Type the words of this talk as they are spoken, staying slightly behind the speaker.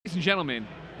Ladies and gentlemen,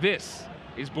 this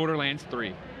is Borderlands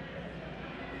 3.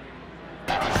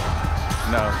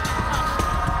 No.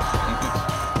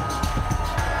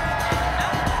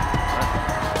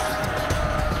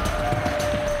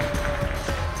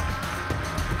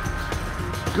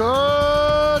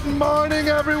 Good morning,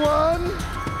 everyone.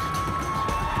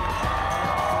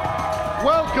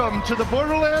 Welcome to the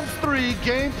Borderlands 3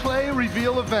 gameplay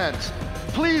reveal event.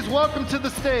 Please welcome to the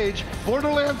stage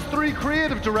Borderlands 3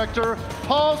 Creative Director,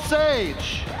 Paul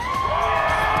Sage.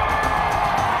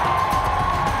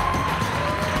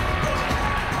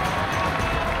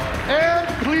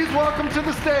 And please welcome to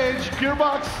the stage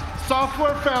Gearbox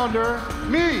Software founder,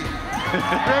 me,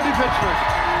 Randy Pitchford.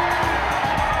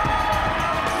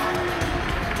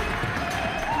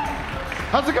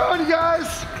 How's it going, you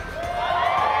guys?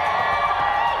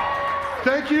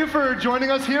 Thank you for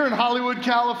joining us here in Hollywood,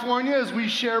 California, as we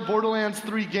share Borderlands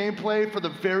 3 gameplay for the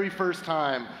very first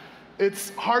time.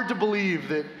 It's hard to believe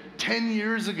that 10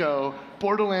 years ago,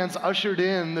 Borderlands ushered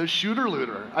in the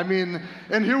shooter-looter. I mean,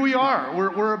 and here we are.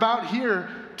 We're about here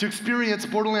to experience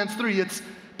Borderlands 3. It's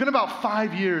been about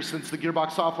 5 years since the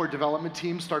Gearbox Software development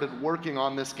team started working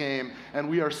on this game, and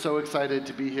we are so excited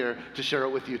to be here to share it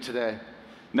with you today.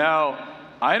 Now,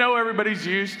 I know everybody's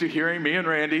used to hearing me and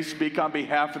Randy speak on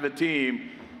behalf of the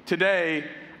team. Today,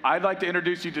 I'd like to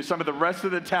introduce you to some of the rest of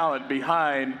the talent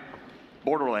behind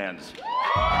Borderlands.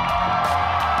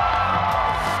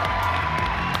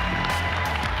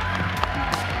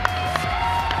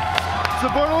 It's the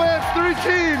Borderlands 3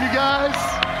 team, you guys.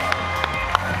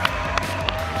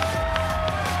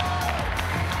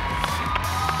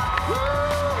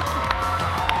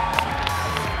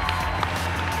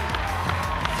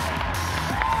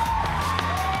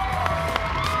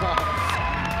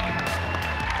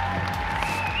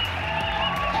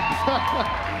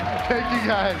 Thank you,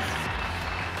 guys.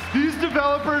 These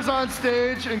developers on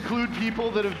stage include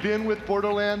people that have been with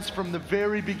Borderlands from the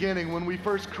very beginning when we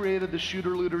first created the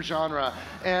shooter-looter genre.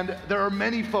 And there are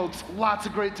many folks, lots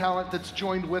of great talent that's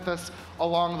joined with us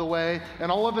along the way.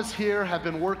 And all of us here have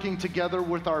been working together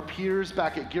with our peers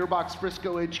back at Gearbox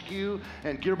Frisco HQ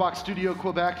and Gearbox Studio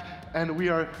Quebec. And we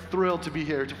are thrilled to be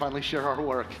here to finally share our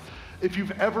work. If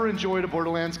you've ever enjoyed a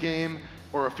Borderlands game,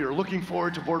 or if you're looking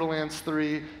forward to Borderlands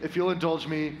 3, if you'll indulge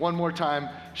me one more time,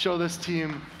 show this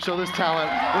team, show this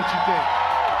talent what you think.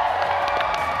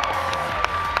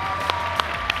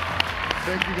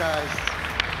 Thank you, guys.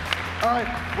 All right,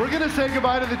 we're gonna say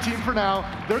goodbye to the team for now.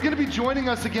 They're gonna be joining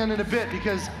us again in a bit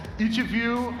because each of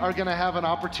you are gonna have an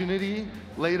opportunity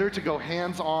later to go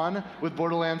hands-on with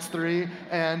Borderlands 3,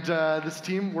 and this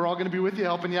team, we're all gonna be with you,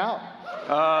 helping you out.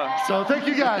 So thank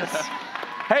you, guys.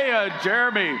 Hey,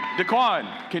 Jeremy,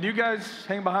 Daquan, can you guys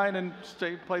hang behind and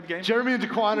play the game? Jeremy and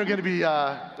Daquan are going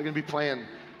to be playing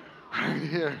right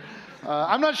here.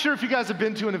 I'm not sure if you guys have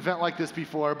been to an event like this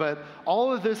before, but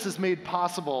all of this is made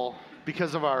possible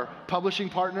because of our publishing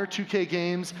partner, 2K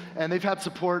Games, and they've had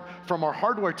support from our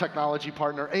hardware technology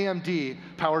partner, AMD,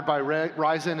 powered by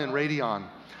Ryzen and Radeon.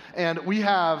 And we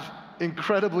have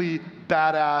incredibly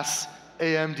badass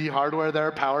AMD hardware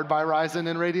there, powered by Ryzen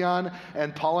and Radeon,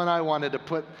 and Paul and I wanted to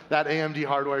put that AMD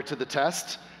hardware to the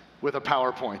test with a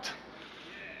PowerPoint.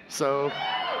 So,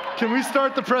 can we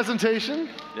start the presentation?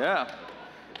 Yeah.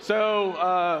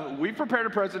 So, we prepared a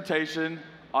presentation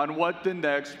on what the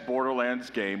next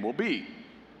Borderlands game will be.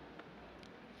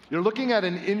 You're looking at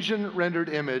an engine-rendered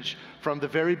image from the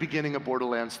very beginning of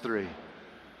Borderlands 3.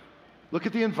 Look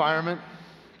at the environment.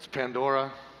 It's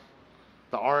Pandora.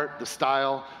 The art, the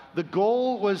style. The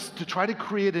goal was to try to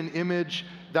create an image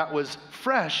that was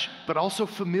fresh, but also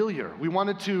familiar. We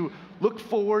wanted to look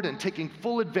forward and taking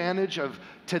full advantage of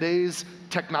today's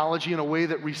technology in a way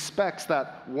that respects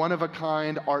that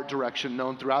one-of-a-kind art direction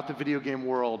known throughout the video game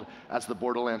world as the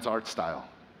Borderlands art style.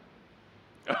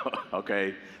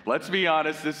 Okay, let's be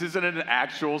honest, this isn't an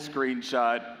actual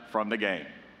screenshot from the game.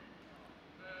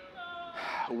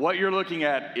 What you're looking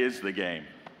at is the game.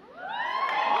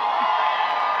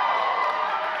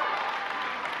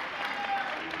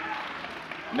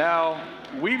 Now,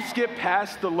 we've skipped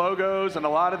past the logos and a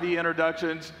lot of the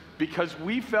introductions because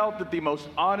we felt that the most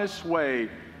honest way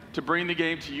to bring the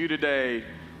game to you today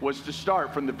was to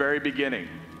start from the very beginning.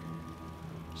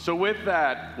 So with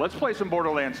that, let's play some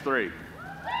Borderlands 3.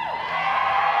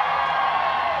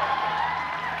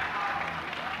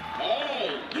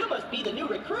 Hey, you must be the new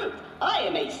recruit. I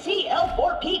am a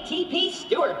CL4PTP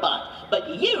steward bot, but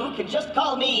you can just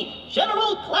call me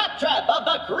General ClapTrap of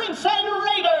the Crimson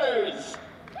Raiders.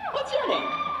 What's your name?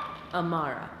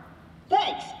 Amara.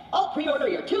 Thanks. I'll pre-order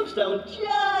your tombstone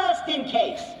just in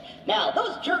case. Now,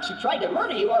 those jerks who tried to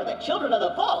murder you are the Children of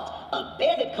the Vault, a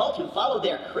bandit cult who follow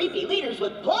their creepy leaders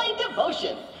with blind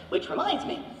devotion. Which reminds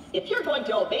me, if you're going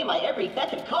to obey my every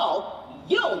beck and call,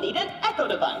 you'll need an echo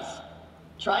device.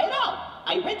 Try it out.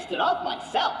 I rinsed it off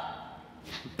myself.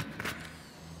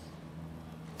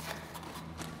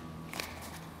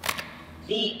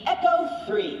 The Echo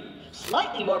 3.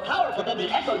 Slightly more powerful than the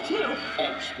Echo 2,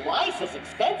 and twice as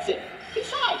expensive.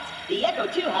 Besides, the Echo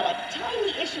 2 had a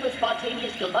tiny issue with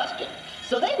spontaneous combustion,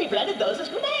 so they rebranded those as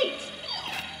grenades.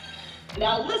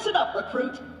 Now listen up,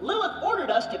 recruit. Lilith ordered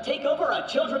us to take over a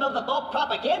Children of the Vault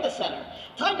propaganda center.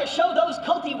 Time to show those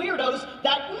culty weirdos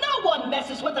that no one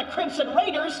messes with the Crimson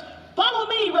Raiders. Follow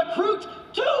me, recruit,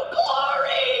 to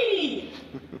glory!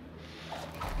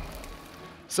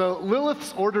 So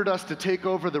Lilith's ordered us to take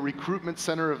over the recruitment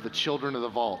center of the Children of the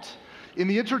Vault. In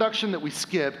the introduction that we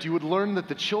skipped, you would learn that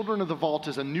the Children of the Vault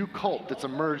is a new cult that's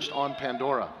emerged on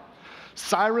Pandora.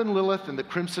 Siren, Lilith, and the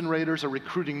Crimson Raiders are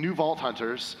recruiting new Vault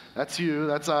Hunters. That's you,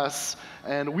 that's us.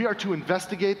 And we are to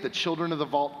investigate the Children of the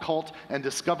Vault cult and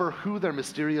discover who their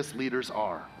mysterious leaders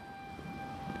are.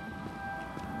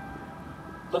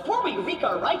 Before we wreak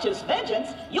our righteous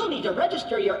vengeance, you'll need to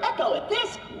register your Echo at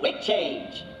this quick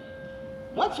change.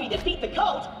 Once we defeat the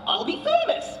cult, I'll be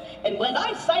famous. And when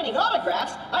I'm signing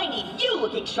autographs, I need you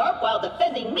looking sharp while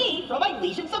defending me from my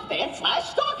legions of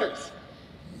fans/stalkers.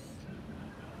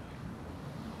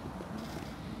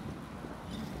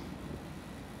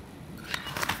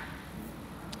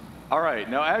 All right,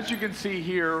 now as you can see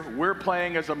here, we're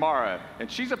playing as Amara,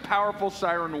 and she's a powerful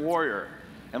Siren warrior.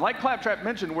 And like ClapTrap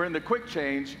mentioned, we're in the quick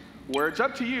change, where it's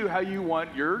up to you how you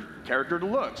want your character to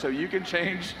look. So you can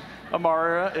change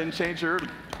Amara and change her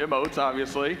emotes,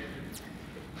 obviously.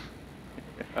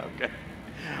 Okay.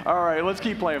 All right, let's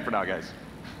keep playing for now, guys.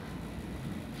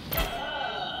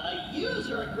 A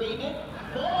user agreement?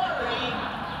 Boring.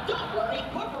 Don't worry,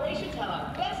 corporations have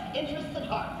our best interests at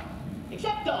heart.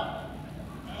 Except Dawn.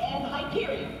 And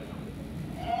Hyperion.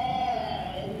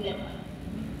 And...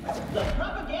 the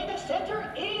propaganda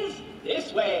center is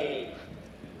this way.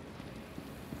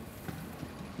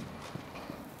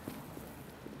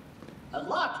 A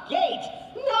locked gate?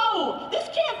 No! This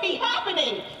can't be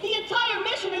happening! The entire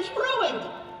mission is ruined!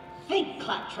 Think,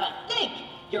 ClapTrap, think!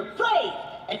 You're brave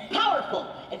and powerful,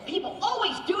 and people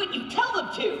always do what you tell them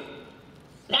to!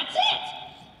 That's it!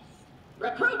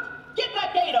 Recruit, get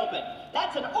that gate open!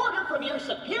 That's an order from your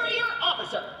superior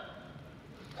officer!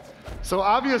 So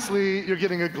obviously, you're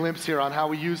getting a glimpse here on how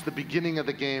we use the beginning of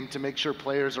the game to make sure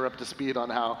players are up to speed on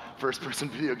how first-person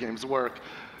video games work.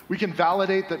 We can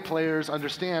validate that players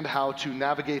understand how to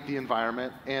navigate the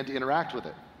environment and interact with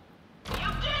it. You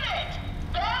did it!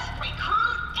 Best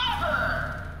recruit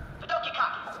ever! But don't get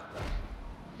cocky.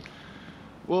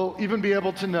 We'll even be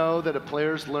able to know that a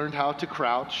player's learned how to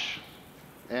crouch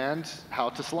and how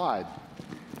to slide.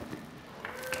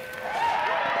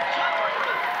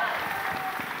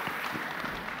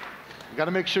 You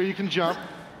gotta make sure you can jump.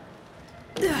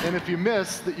 And if you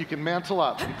miss, that you can mantle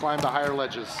up and climb the higher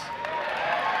ledges. The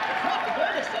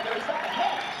propaganda center is up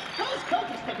ahead. Those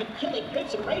cultists have been killing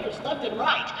Crimson Raiders left and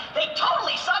right. They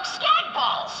totally suck skag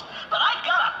balls. But I've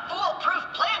got a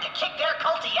foolproof plan to kick their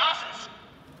culty asses.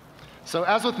 So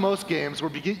as with most games, we're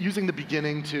using the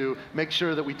beginning to make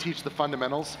sure that we teach the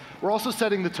fundamentals. We're also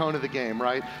setting the tone of the game,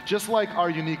 right? Just like our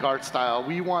unique art style,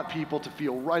 we want people to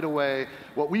feel right away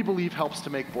what we believe helps to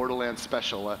make Borderlands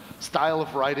special, a style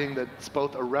of writing that's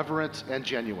both irreverent and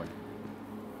genuine.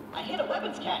 I hit a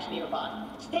weapons cache nearby.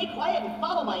 Stay quiet and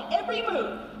follow my every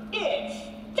move. It's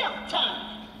stealth time.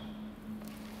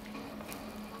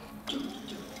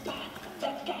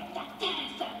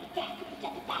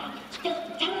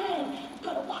 Stealth time.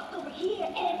 Gonna walk over here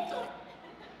and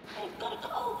gonna go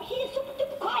over here super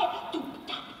duper quiet.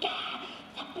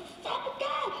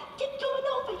 Get going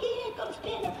over here. Gonna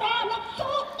spin around like so.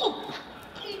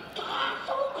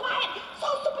 So quiet. So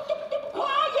super duper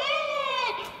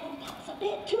quiet. Oh, that's a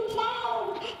bit too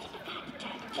loud.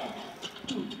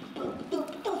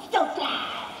 Stealth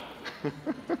time.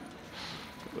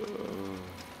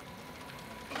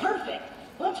 Perfect.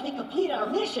 Once we complete our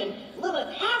mission,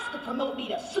 Lilith has to promote me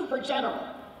to Super General.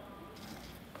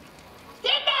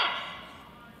 Stand back!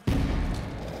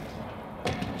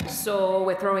 So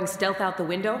we're throwing stealth out the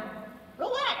window?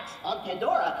 Relax. On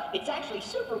Pandora, it's actually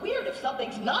super weird if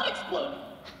something's not exploding.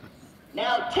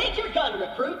 Now take your gun,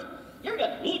 recruit. You're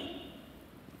gonna need it.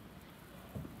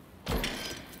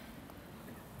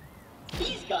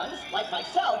 These guns, like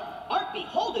myself, aren't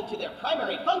beholden to their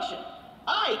primary function.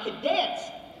 I can dance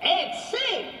and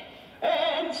sing.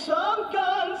 And some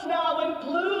guns now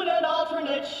include an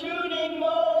alternate shooting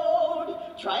mode.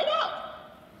 Try it out.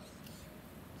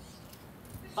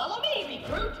 Follow me,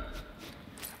 recruit.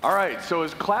 All right, so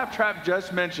as ClapTrap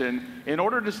just mentioned, in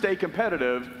order to stay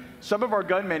competitive, some of our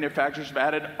gun manufacturers have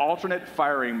added alternate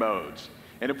firing modes.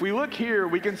 And if we look here,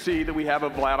 we can see that we have a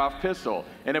Vladoff pistol.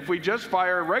 And if we just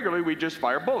fire regularly, we just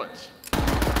fire bullets.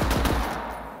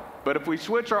 But if we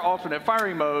switch our alternate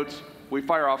firing modes, we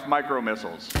fire off micro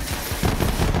missiles.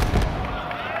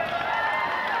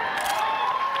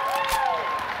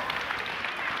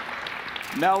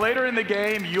 Now later in the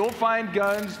game, you'll find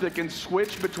guns that can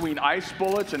switch between ice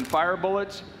bullets and fire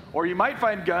bullets, or you might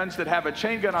find guns that have a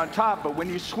chain gun on top, but when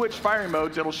you switch firing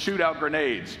modes, it'll shoot out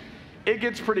grenades. It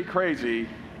gets pretty crazy,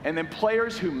 and then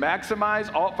players who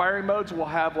maximize alt firing modes will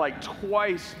have like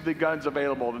twice the guns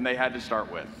available than they had to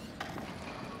start with.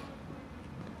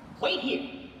 Wait here.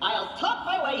 I'll talk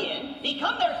my way in,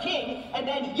 become their king, and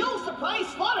then you'll surprise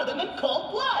slaughter them in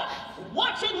cold blood.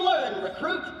 Watch and learn,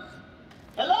 recruit.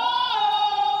 Hello?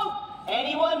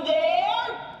 Anyone there?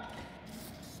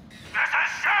 This is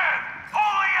Shin,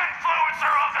 holy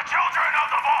influencer of the children of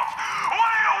the vault. What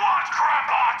do you want,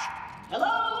 Crampot?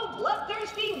 Hello,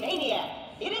 bloodthirsty maniac.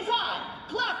 It is I,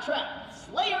 ClapTrap,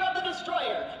 Slayer of the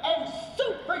Destroyer, and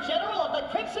Super General of the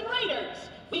Crimson Raiders.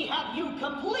 We have you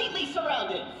completely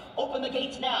surrounded. Open the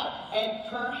gates now, and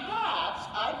perhaps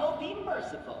I will be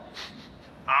merciful.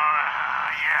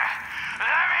 Yeah.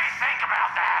 Let me think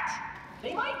about that.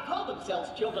 They might call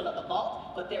themselves children of the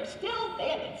vault, but they're still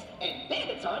bandits, and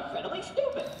bandits are incredibly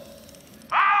stupid.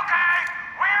 Okay,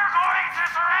 we're going to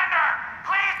surrender.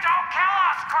 Please don't kill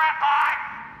us, Crampot.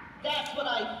 That's what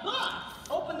I thought.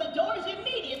 Open the doors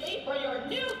immediately for your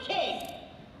new king.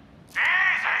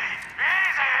 Easy.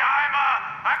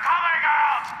 I'm coming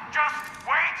out. Just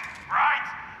wait right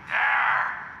there.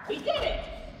 We did it!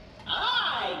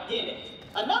 I did it!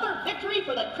 Another victory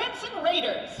for the Crimson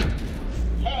Raiders!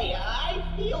 Hey, I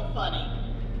feel funny.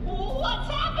 What's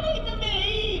happening to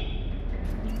me?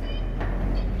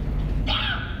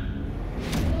 Ah!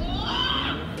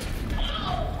 Ah!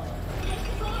 Ow!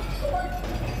 It's off course.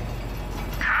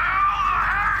 Kill the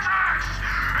heretics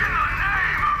in the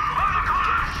name of the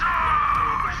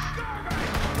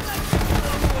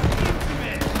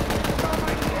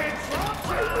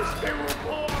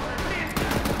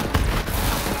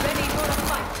Ready for a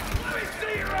fight. Let me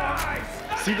see your eyes.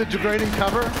 See the degrading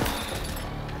cover?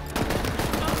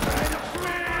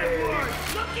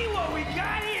 Looky what we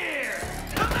got here.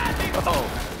 Come at me.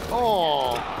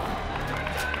 Oh.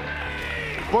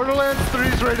 Borderlands 3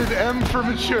 is rated M for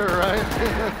mature, right?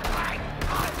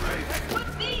 Put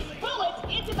these bullets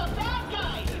into the bad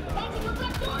guys! That's a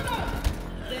direct order!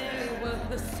 Very worth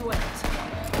the sweat.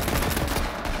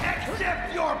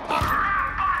 Accept your power.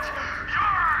 But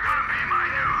you're gonna be my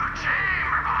new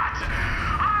chamber bot.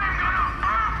 I'm gonna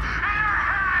boop your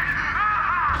head.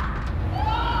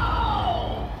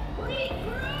 No!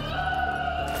 Recruit!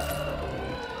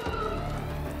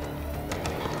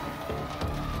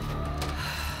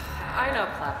 I know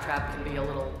ClapTrap can be a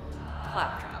little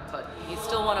ClapTrap, but he's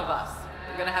still one of us.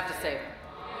 We're gonna have to save him.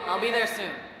 I'll be there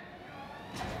soon.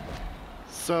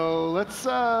 So let's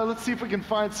see if we can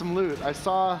find some loot. I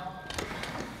saw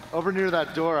over near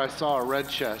that door. I saw a red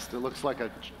chest. It looks like a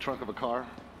trunk of a car.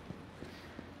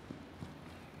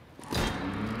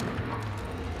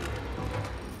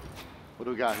 What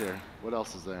do we got here? What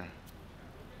else is there?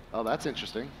 Oh, that's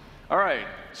interesting. All right,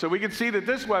 so we can see that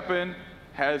this weapon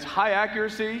has high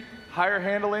accuracy, higher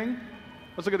handling.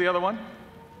 Let's look at the other one.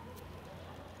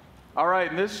 All right,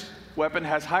 and this weapon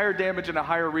has higher damage and a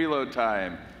higher reload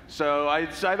time. So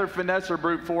it's either finesse or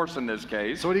brute force in this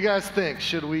case. So what do you guys think?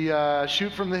 Should we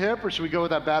shoot from the hip or should we go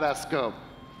with that badass scope?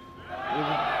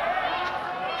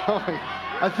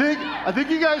 I think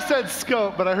you guys said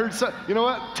scope, but I heard some, you know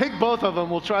what? Take both of them.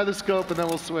 We'll try the scope and then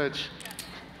we'll switch.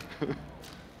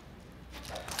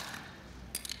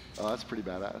 Oh, that's pretty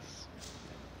badass.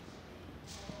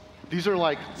 These are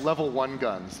like level 1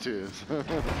 guns too.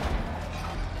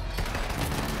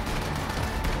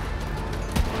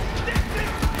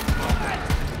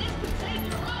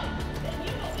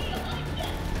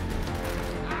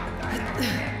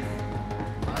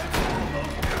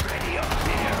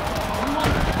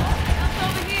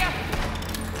 Over here!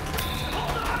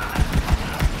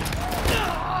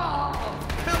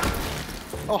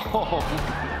 Oh.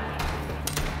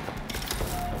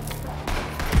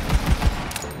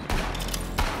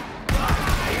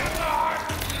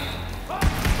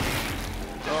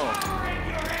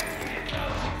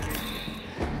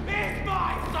 It's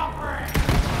my suffering.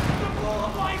 The pool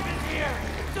of life is here.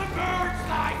 The bird's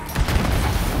life.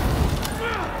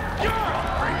 You're a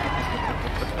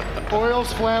freak.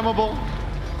 Oil's flammable.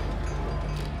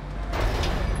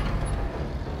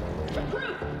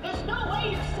 Recruit, there's no way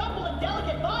you're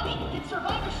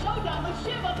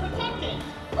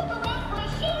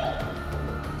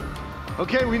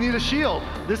Okay, we need a shield.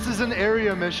 This is an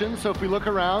area mission, so if we look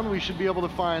around, we should be able to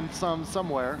find some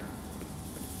somewhere.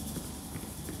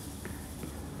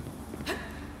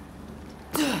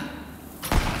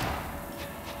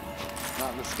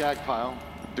 Not in the skag pile.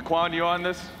 Daquan, you on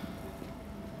this?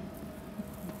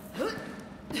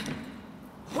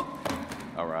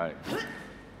 All right.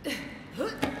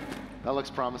 That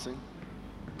looks promising.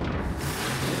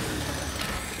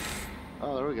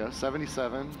 Oh, there we go.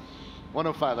 77.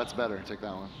 105, that's better. Take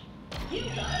that one. You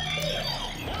got it!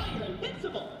 Now you're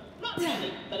invincible! Not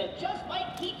really, but it just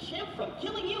might keep Shiv from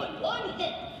killing you in one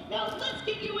hit. Now let's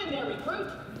get you in there, recruit.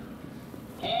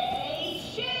 Hey,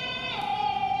 Shiv!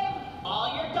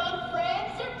 All your dumb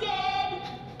friends are dead!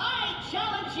 I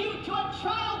challenge you to a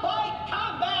trial by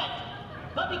combat!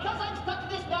 But because I'm stuck to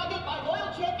this magnet, my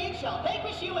loyal champion shall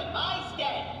vanquish you in my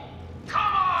stead. Come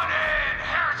on in,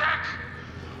 heretic!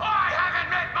 I haven't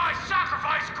met my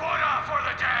sacrifice quota for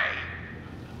the day!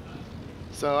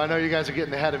 So I know you guys are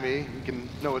getting ahead of me. You can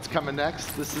know what's coming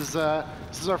next. This is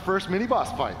our first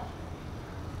mini-boss fight.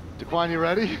 Daquan, you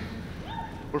ready?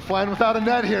 We're flying without a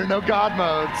net here, no God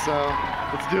mode, so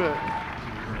let's do it.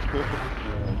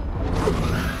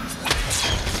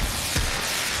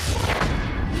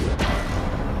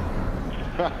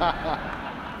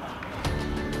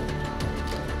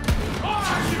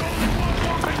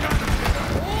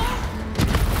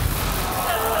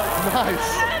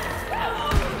 Nice.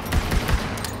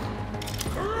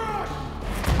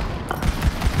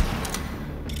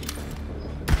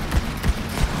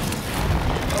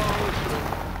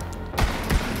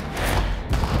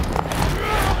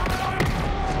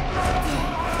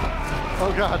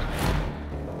 Oh God.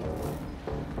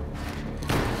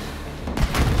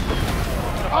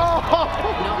 Oh!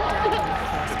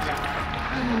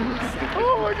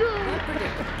 Oh my God.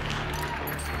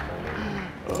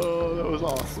 Oh, that was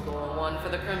awesome. Score 1 for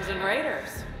the Crimson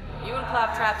Raiders. You and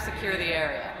ClapTrap secure the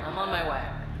area. I'm on my way.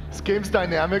 This game's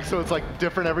dynamic, so it's like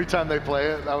different every time they play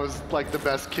it. That was like the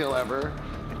best kill ever.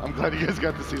 I'm glad you guys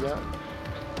got to see that.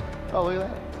 Oh, look at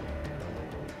that.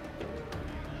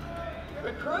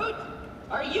 Recruit?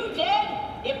 Are you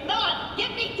dead? If not,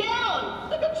 get me down!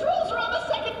 The controls are on the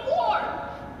second floor!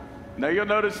 Now you'll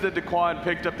notice that Daquan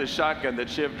picked up the shotgun that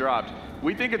Shiv dropped.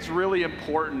 We think it's really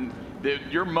important that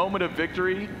your moment of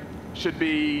victory should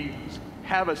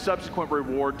have a subsequent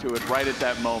reward to it right at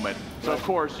that moment. So of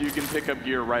course you can pick up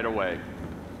gear right away.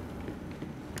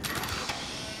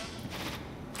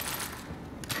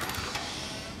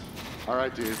 All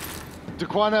right, dude.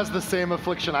 Daquan has the same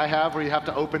affliction I have where you have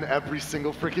to open every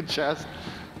single freaking chest.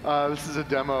 This is a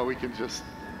demo, we can just,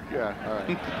 yeah, all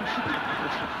right.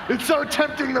 It's so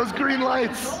tempting, those green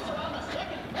lights. Controls are on the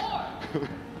second floor!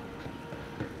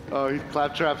 Oh,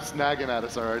 ClapTrap's nagging at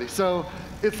us already. So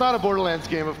it's not a Borderlands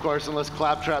game, of course, unless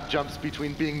ClapTrap jumps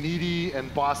between being needy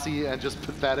and bossy and just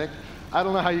pathetic. I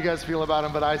don't know how you guys feel about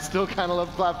him, but I still kind of love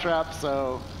ClapTrap,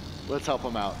 so let's help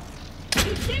him out. You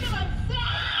did it on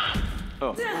set!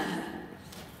 Oh.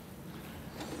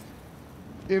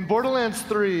 In Borderlands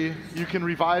 3, you can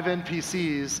revive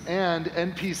NPCs, and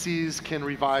NPCs can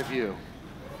revive you.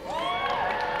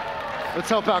 Let's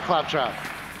help out ClapTrap.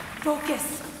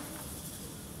 Focus.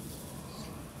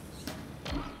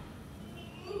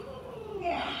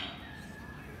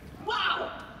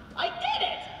 Wow! I did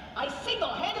it! I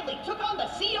single-handedly took on the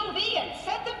COV and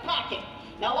sent them packing.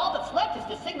 Now all that's left is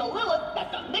to signal Lilith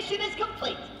that the mission is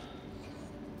complete.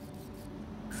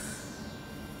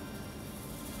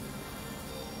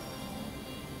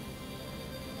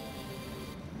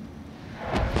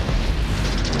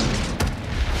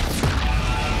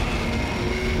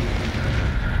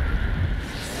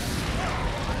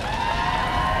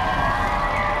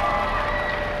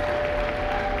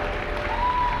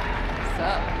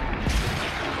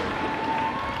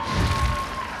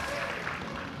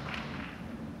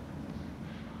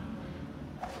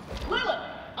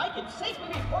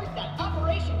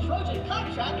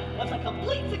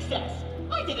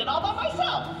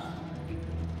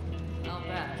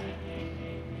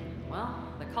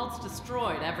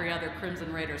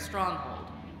 Crimson Raider stronghold,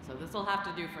 so this'll have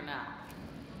to do for now.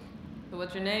 So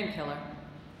what's your name, killer?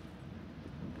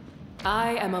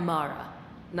 I am Amara.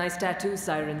 Nice tattoo,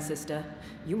 Siren Sister.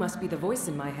 You must be the voice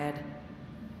in my head.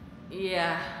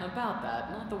 Yeah, about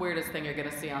that. Not the weirdest thing you're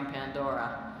gonna see on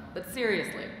Pandora. But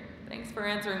seriously, thanks for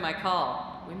answering my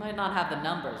call. We might not have the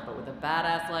numbers, but with a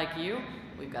badass like you,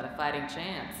 we've got a fighting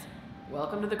chance.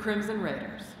 Welcome to the Crimson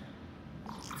Raiders.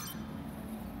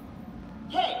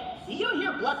 Hey, do you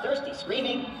hear bloodthirsty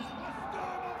screaming?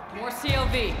 More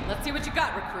COV. Let's see what you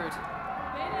got, recruit.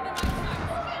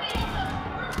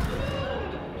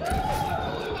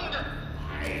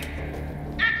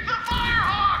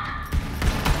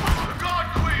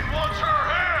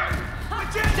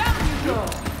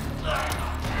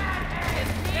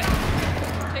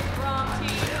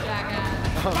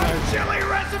 nice. Chili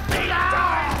recipe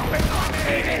dies with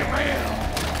eating real.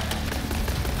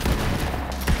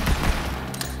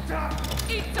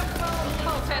 Eat some bones,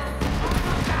 cultist!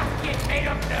 Get made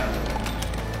up now.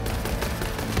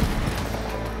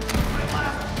 My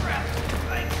last breath,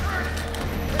 I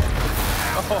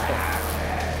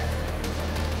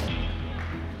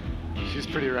curse. She's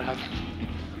pretty rad.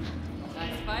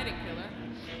 Nice fighting, killer.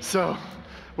 So,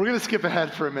 we're going to skip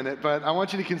ahead for a minute, but I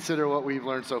want you to consider what we've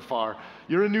learned so far.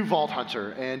 You're a new Vault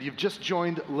Hunter, and you've just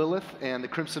joined Lilith and the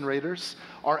Crimson Raiders.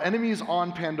 Our enemies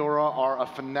on Pandora are a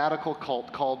fanatical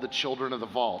cult called the Children of the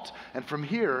Vault. And from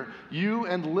here, you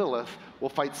and Lilith will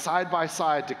fight side by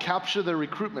side to capture their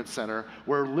recruitment center,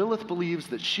 where Lilith believes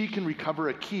that she can recover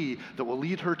a key that will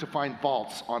lead her to find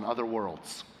vaults on other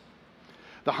worlds.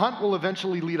 The hunt will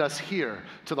eventually lead us here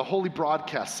to the Holy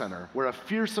Broadcast Center, where a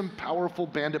fearsome, powerful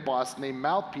bandit boss named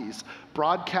Mouthpiece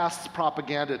broadcasts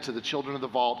propaganda to the Children of the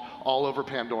Vault all over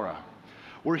Pandora.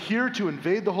 We're here to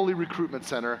invade the Holy Recruitment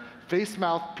Center, face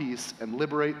Mouthpiece, and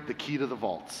liberate the key to the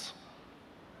vaults.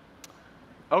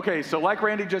 Okay, so like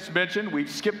Randy just mentioned, we've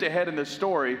skipped ahead in this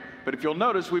story, but if you'll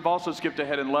notice, we've also skipped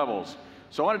ahead in levels.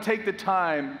 So I want to take the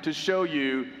time to show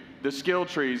you the skill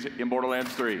trees in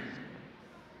Borderlands 3.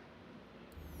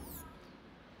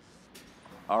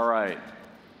 All right.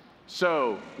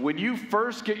 So when you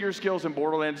first get your skills in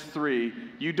Borderlands 3,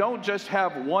 you don't just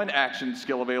have one action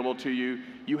skill available to you,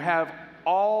 you have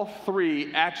all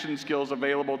 3 action skills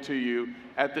available to you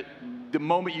at the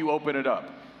moment you open it up.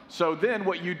 So then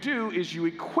what you do is you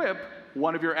equip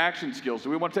one of your action skills. Do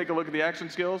we want to take a look at the action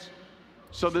skills?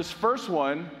 So this first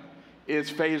one is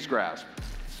Phase Grasp.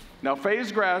 Now,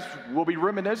 Phase Grasp will be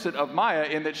reminiscent of Maya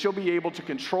in that she'll be able to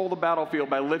control the battlefield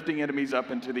by lifting enemies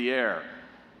up into the air.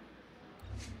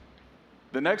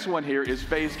 The next one here is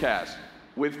Phase Cast.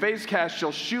 With Phase Cast,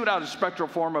 she'll shoot out a spectral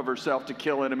form of herself to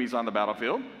kill enemies on the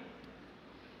battlefield.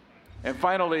 And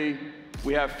finally,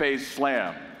 we have Phase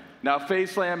Slam. Now,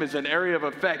 Phase Slam is an area of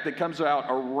effect that comes out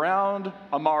around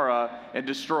Amara and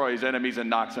destroys enemies and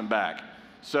knocks them back.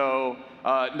 So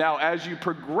now as you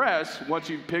progress, once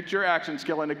you've picked your action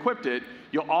skill and equipped it,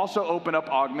 you'll also open up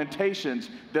augmentations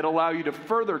that allow you to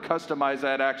further customize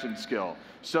that action skill.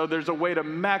 So there's a way to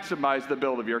maximize the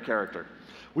build of your character.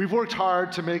 We've worked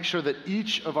hard to make sure that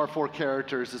each of our 4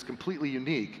 characters is completely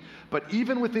unique, but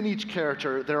even within each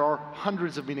character, there are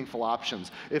hundreds of meaningful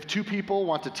options. If 2 people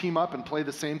want to team up and play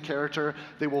the same character,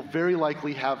 they will very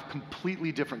likely have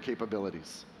completely different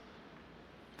capabilities.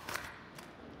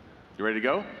 You ready to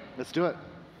go? Let's do it.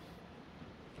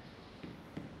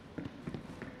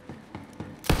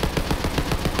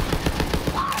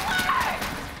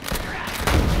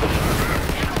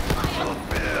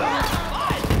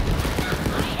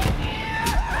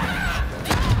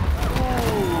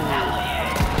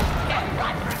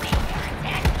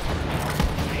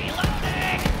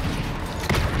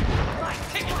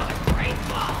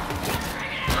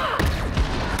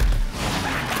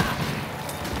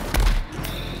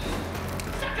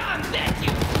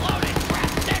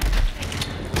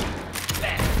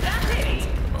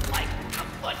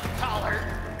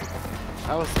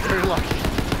 I was very lucky.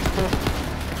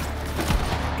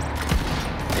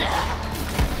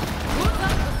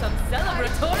 Some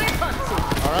celebratory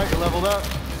punches. All right, you leveled up.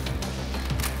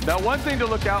 Now, one thing to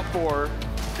look out for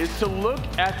is to look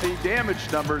at the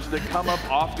damage numbers that come up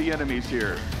off the enemies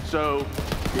here. So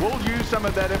we'll use some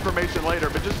of that information later,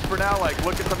 but just for now, like,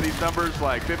 look at some of these numbers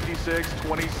like 56,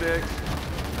 26.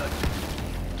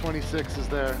 26 is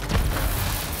there.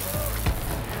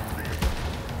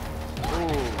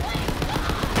 Ooh.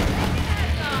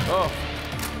 Oh.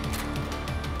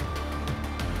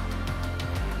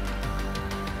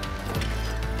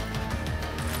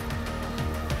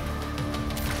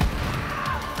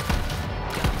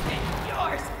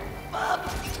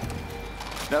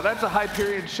 Now that's a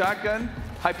Hyperion shotgun.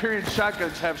 Hyperion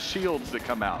shotguns have shields that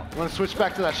come out. You want to switch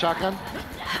back to that shotgun?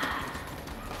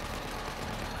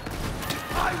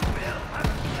 I will have a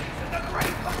place in the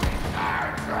great fucking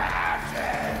car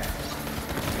crashes.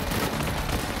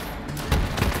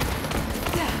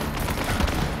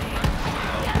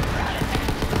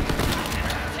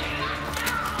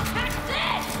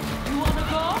 You wanna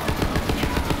go?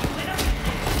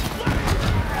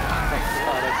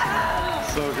 Oh,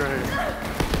 that's so great.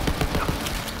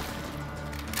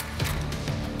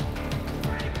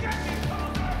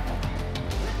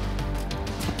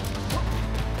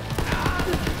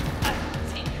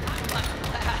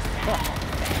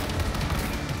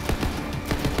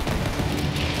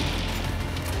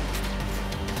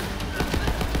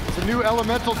 It's a new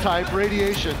elemental type,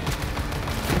 radiation.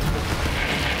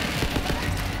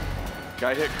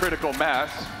 Guy hit critical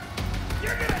mass.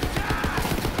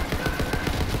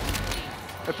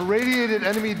 If a radiated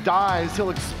enemy dies,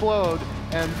 he'll explode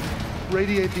and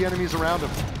radiate the enemies around him.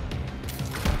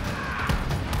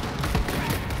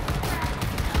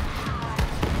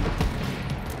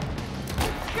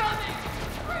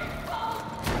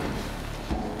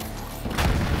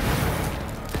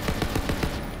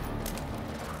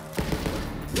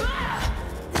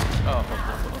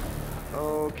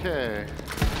 Okay.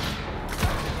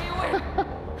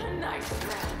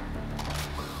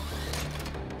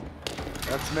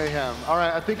 That's mayhem. All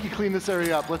right, I think you cleaned this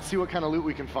area up. Let's see what kind of loot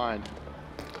we can find.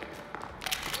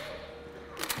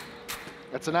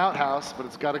 It's an outhouse, but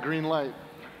it's got a green light.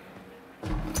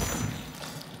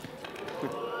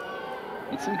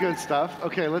 It's some good stuff.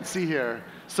 Okay, let's see here.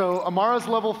 So Amara's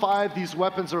level 5. These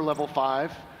weapons are level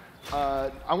 5.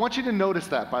 I want you to notice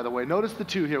that, by the way. Notice the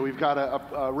two here. We've got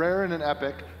a rare and an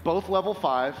epic, both level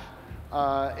 5.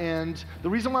 And the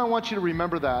reason why I want you to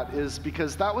remember that is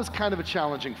because that was kind of a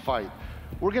challenging fight.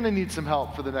 We're going to need some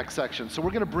help for the next section, so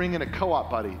we're going to bring in a co-op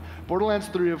buddy. Borderlands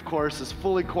 3, of course, is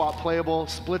fully co-op playable,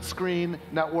 split screen,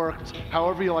 networked,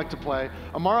 however you like to play.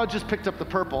 Amara just picked up the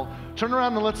purple. Turn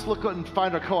around and let's look and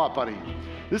find our co-op buddy.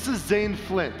 This is Zane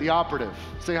Flint, the operative.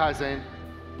 Say hi, Zane.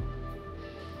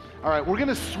 All right, we're going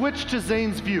to switch to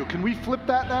Zane's view. Can we flip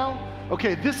that now?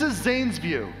 Okay, this is Zane's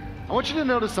view. I want you to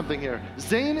notice something here.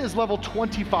 Zane is level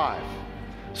 25.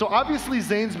 So obviously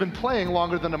Zane's been playing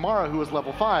longer than Amara, who is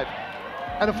level 5.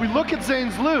 And if we look at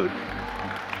Zane's loot,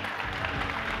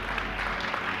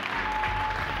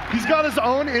 he's got his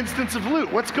own instance of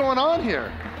loot. What's going on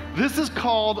here? This is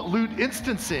called loot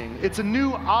instancing. It's a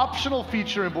new optional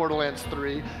feature in Borderlands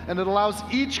 3, and it allows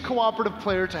each cooperative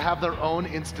player to have their own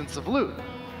instance of loot.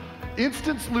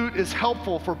 Instance loot is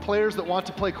helpful for players that want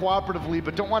to play cooperatively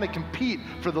but don't want to compete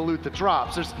for the loot that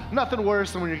drops. There's nothing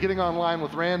worse than when you're getting online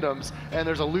with randoms and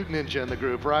there's a loot ninja in the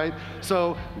group, right?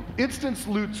 So instance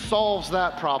loot solves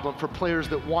that problem for players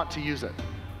that want to use it.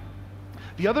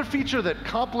 The other feature that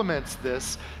complements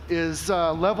this is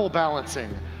level balancing.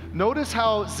 Notice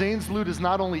how Zane's loot is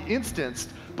not only instanced,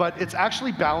 but it's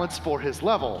actually balanced for his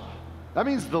level. That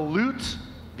means the loot,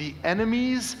 the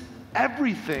enemies,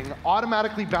 everything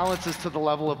automatically balances to the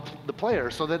level of the player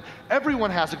so that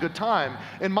everyone has a good time.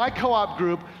 In my co-op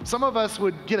group, some of us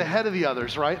would get ahead of the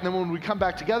others, right? And then when we come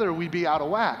back together, we'd be out of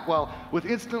whack. Well, with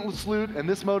instantless loot and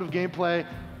this mode of gameplay,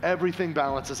 everything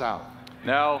balances out.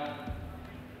 Now,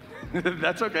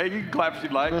 that's okay. You can clap if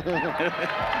you'd like.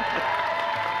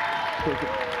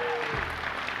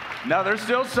 Now, there's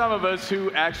still some of us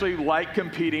who actually like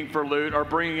competing for loot or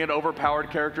bringing in overpowered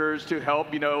characters to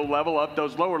help, level up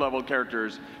those lower level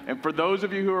characters. And for those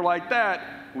of you who are like that,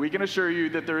 we can assure you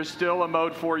that there is still a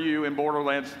mode for you in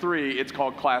Borderlands 3. It's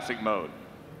called Classic Mode.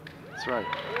 That's right.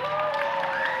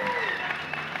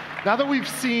 Now that we've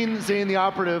seen Zane the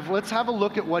Operative, let's have a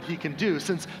look at what he can do.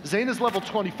 Since Zane is level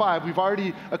 25, we've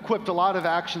already equipped a lot of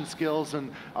action skills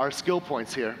and our skill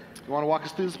points here. You want to walk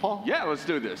us through this, Paul? Yeah, let's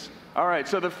do this. All right,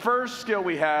 so the first skill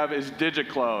we have is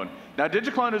Digiclone. Now,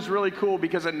 Digiclone is really cool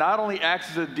because it not only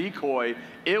acts as a decoy,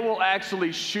 it will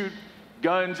actually shoot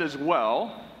guns as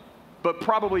well. But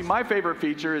probably my favorite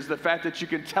feature is the fact that you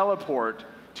can teleport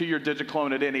to your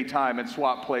Digiclone at any time and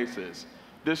swap places.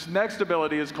 This next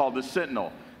ability is called the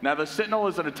Sentinel. Now, the Sentinel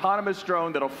is an autonomous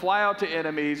drone that'll fly out to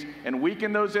enemies and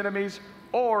weaken those enemies,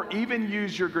 or even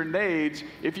use your grenades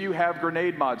if you have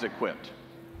grenade mods equipped.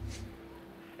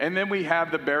 And then we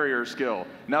have the barrier skill.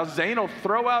 Now, Zane will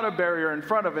throw out a barrier in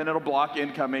front of it, and it'll block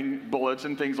incoming bullets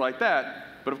and things like that.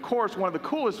 But of course, one of the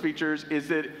coolest features is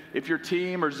that if your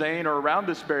team or Zane are around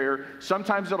this barrier,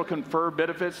 sometimes it'll confer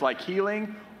benefits like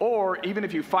healing, or even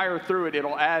if you fire through it,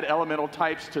 it'll add elemental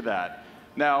types to that.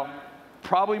 Now,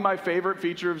 probably my favorite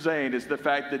feature of Zane is the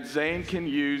fact that Zane can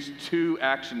use 2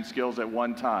 action skills at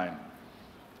one time.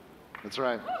 That's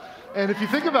right. And if you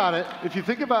think about it, if you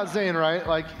think about Zane, right,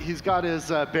 like he's got his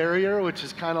barrier, which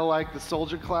is kind of like the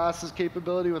soldier class's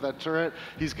capability with that turret.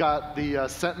 He's got the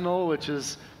Sentinel, which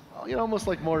is almost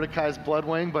like Mordecai's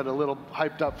Bloodwing, but a little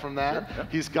hyped up from that. Sure, yeah.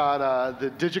 He's got the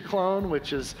Digiclone,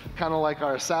 which is kind of like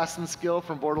our assassin skill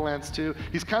from Borderlands 2.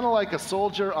 He's kind of like a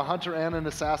soldier, a hunter, and an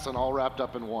assassin all wrapped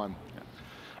up in one. Yeah.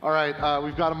 All right,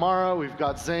 we've got Amara, we've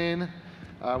got Zane.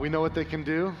 We know what they can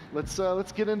do.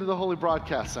 Let's get into the Holy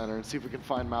Broadcast Center and see if we can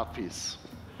find Mouthpiece.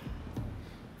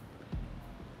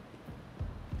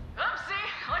 Oopsie,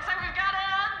 looks like we've got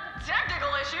a technical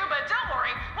issue, but don't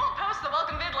worry. We'll post the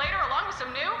welcome vid later along with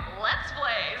some new Let's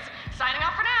Plays. Signing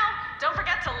off for now. Don't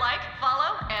forget to like,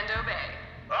 follow, and obey.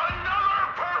 Another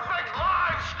perfect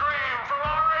live stream from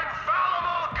our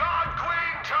infallible God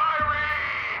Queen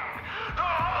Tyreen! The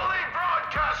Holy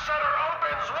Broadcast Center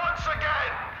opens once again!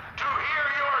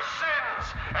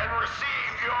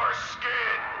 your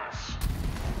skins.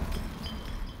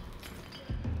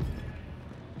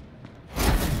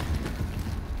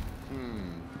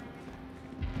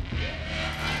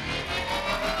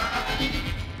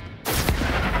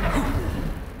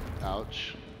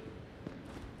 Ouch.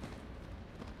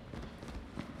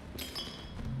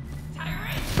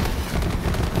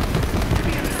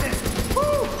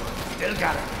 Still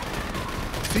got it.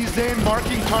 See Zane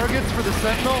marking targets for the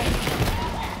Sentinel?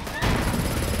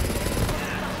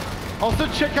 Also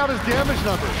check out his damage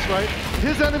numbers, right?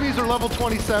 His enemies are level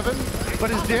 27,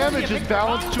 but his damage is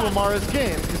balanced to Amara's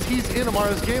game, because he's in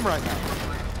Amara's game right now.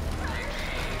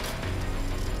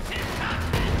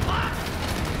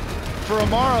 For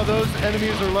Amara, those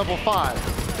enemies are level 5.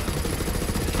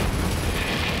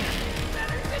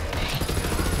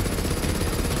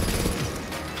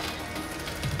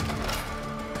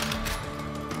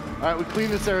 All right, we clean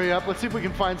this area up. Let's see if we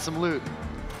can find some loot.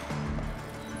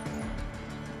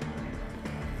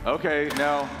 Okay,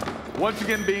 now, once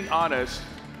again, being honest,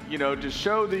 you know, to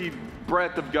show the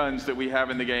breadth of guns that we have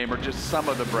in the game, or just some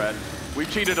of the breadth, we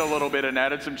cheated a little bit and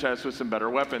added some chests with some better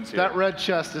weapons here. That red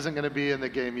chest isn't going to be in the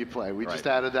game you play. We just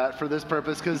added that for this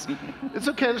purpose because it's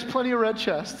okay. There's plenty of red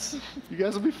chests. You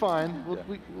guys will be fine.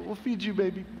 We'll feed you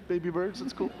baby birds.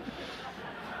 It's cool.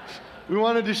 We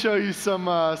wanted to show you some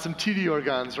TDR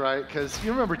guns, right? Because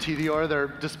you remember TDR, they're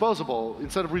disposable.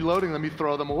 Instead of reloading them, you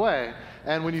throw them away.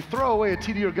 And when you throw away a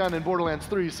TDR gun in Borderlands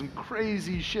 3, some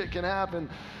crazy shit can happen.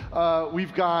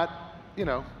 We've got, you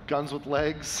know, guns with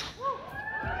legs.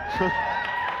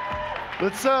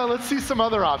 Let's see some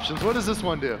other options. What does this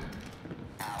one do?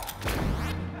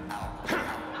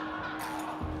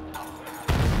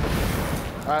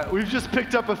 All right, we've just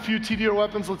picked up a few TDR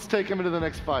weapons. Let's take them into the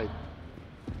next fight.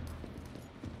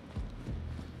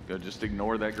 Go, just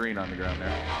ignore that green on the ground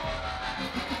there.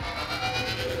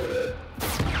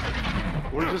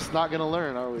 We're just not gonna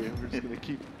learn, are we? We're just gonna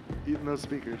keep eating those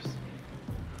speakers.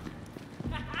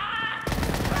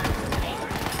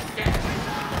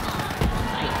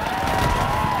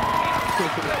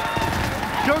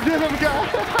 Go get him, guy!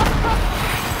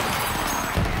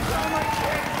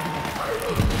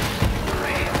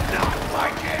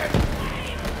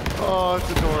 Oh, it's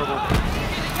adorable.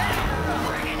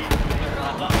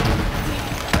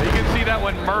 You can see that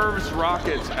when Merv's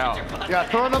rockets out. Yeah,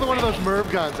 throw another one of those Merv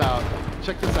guns out.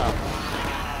 Check this out.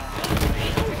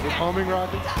 With homing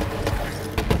rockets.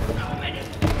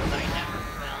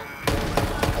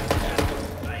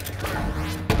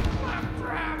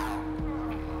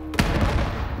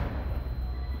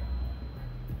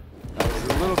 That was a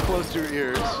little close to your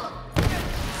ears.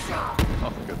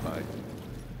 Oh, goodbye.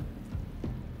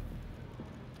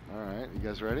 All right, you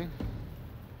guys ready?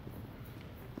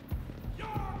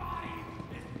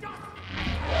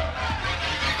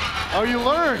 Oh, you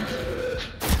learned!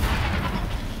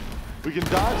 We can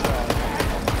dodge that.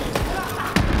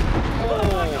 Oh.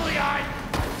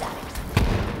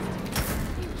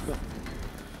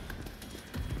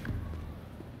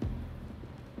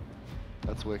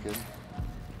 That's wicked.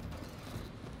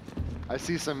 I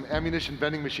see some ammunition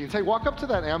vending machines. Hey, walk up to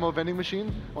that ammo vending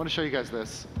machine. I want to show you guys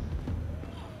this.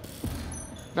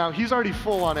 Now, he's already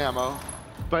full on ammo.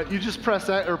 But you just press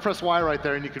that, or press Y right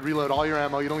there, and you can reload all your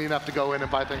ammo. You don't even have to go in and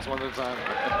buy things one at a time.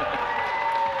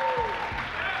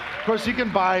 Of course, you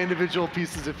can buy individual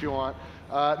pieces if you want.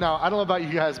 Now, I don't know about you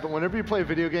guys, but whenever you play a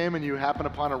video game and you happen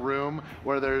upon a room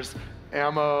where there's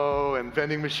ammo and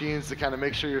vending machines to kind of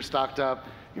make sure you're stocked up,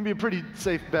 it can be a pretty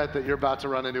safe bet that you're about to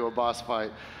run into a boss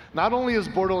fight. Not only is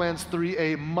Borderlands 3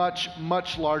 a much,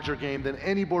 much larger game than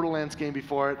any Borderlands game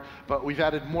before it, but we've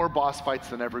added more boss fights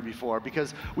than ever before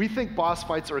because we think boss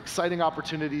fights are exciting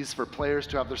opportunities for players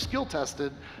to have their skill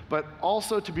tested, but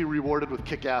also to be rewarded with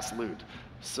kick-ass loot.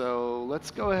 So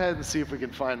let's go ahead and see if we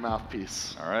can find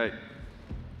Mouthpiece. All right.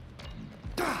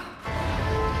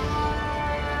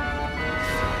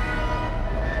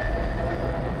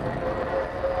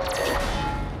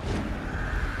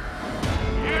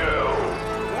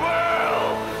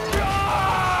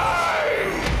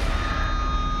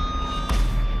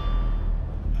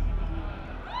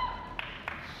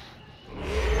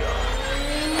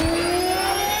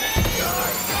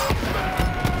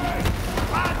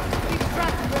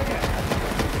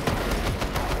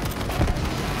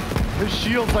 His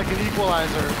shield's like an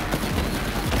equalizer.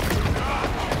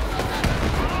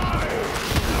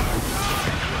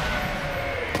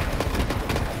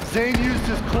 Zane used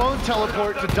his clone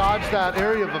teleport to dodge that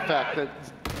area of effect that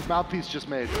Mouthpiece just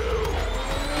made.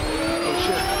 Oh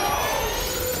shit.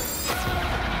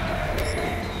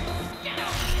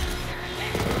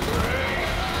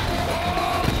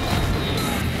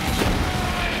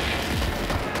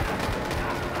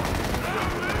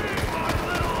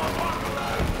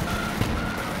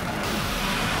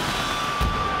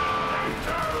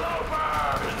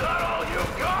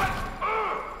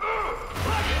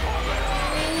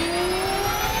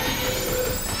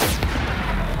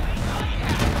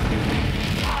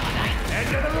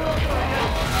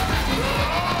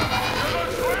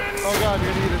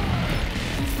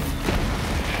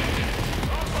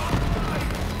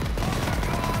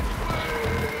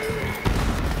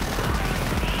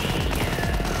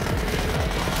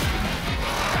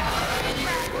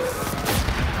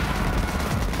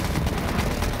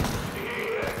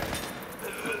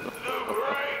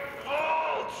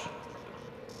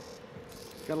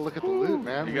 Gotta look at the loot,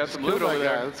 man. You got Let's some kill loot that over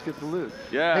there. guy. Let's get the loot.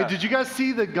 Yeah. Hey, did you guys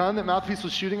see the gun that Mouthpiece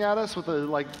was shooting at us with the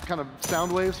like kind of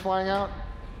sound waves flying out?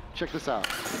 Check this out.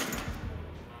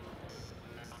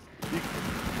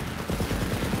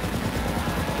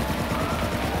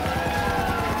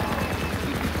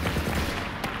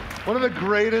 One of the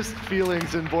greatest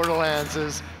feelings in Borderlands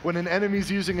is when an enemy's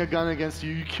using a gun against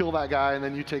you, you kill that guy, and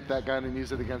then you take that gun and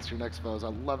use it against your next foes. I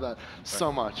love that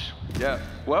so much. Yeah.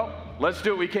 Well, let's do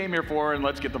what we came here for, and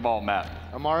let's get the vault map.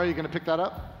 Amara, you gonna pick that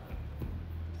up?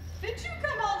 Did you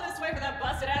come all this way for that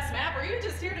busted-ass map, or are you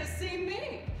just here to see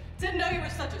me? Didn't know you were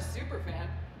such a super fan.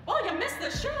 Well, you missed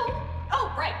the show.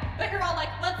 Oh, right. But you're all like,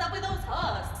 what's up with those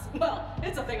husks? Well,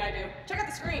 it's a thing I do. Check out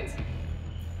the screens.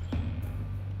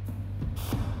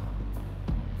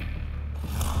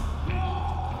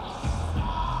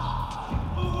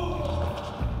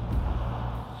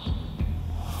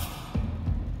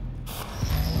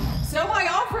 So I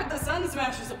offered the Sun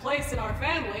Smashers a place in our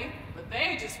family, but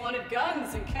they just wanted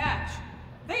guns and cash.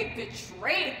 They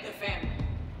betrayed the family.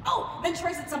 Oh, then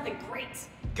Troy said something great.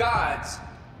 Gods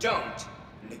don't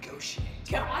negotiate.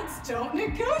 Gods don't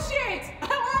negotiate! I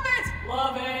love it!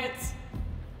 Love it!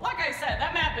 Like I said,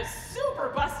 that map is super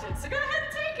busted, so go ahead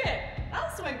and take it.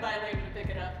 I'll swing by later to pick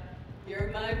it up.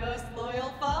 You're my most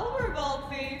loyal follower,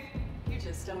 Vault Thief. You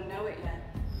just don't know it yet.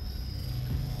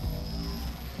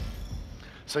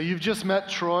 So you've just met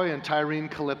Troy and Tyreen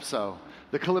Calypso,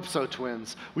 the Calypso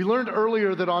twins. We learned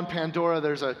earlier that on Pandora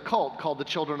there's a cult called the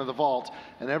Children of the Vault,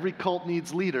 and every cult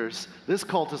needs leaders. This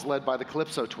cult is led by the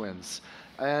Calypso twins.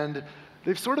 And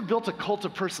they've sort of built a cult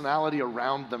of personality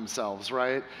around themselves,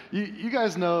 right? You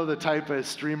guys know the type of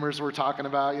streamers we're talking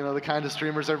about, you know, the kind of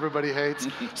streamers everybody hates.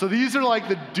 So these are like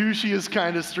the douchiest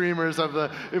kind of streamers of the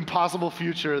impossible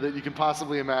future that you can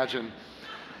possibly imagine.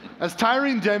 As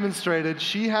Tyreen demonstrated,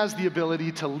 she has the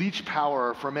ability to leech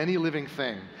power from any living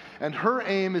thing. And her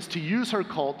aim is to use her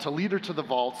cult to lead her to the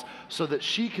vaults so that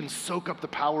she can soak up the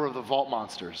power of the vault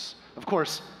monsters. Of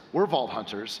course, we're vault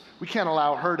hunters. We can't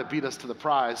allow her to beat us to the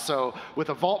prize. So with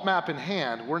a vault map in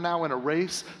hand, we're now in a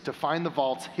race to find the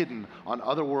vaults hidden on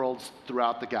other worlds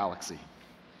throughout the galaxy.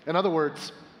 In other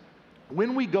words,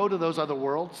 when we go to those other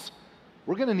worlds,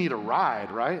 we're gonna need a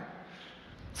ride, right?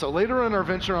 So later in our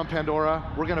venture on Pandora,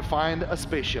 we're gonna find a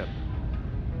spaceship.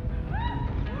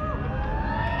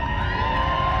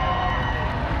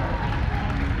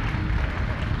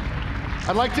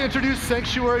 I'd like to introduce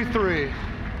Sanctuary 3.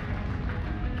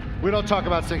 We don't talk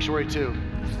about Sanctuary 2.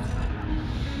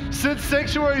 Since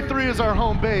Sanctuary 3 is our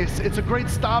home base, it's a great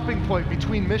stopping point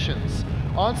between missions.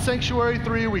 On Sanctuary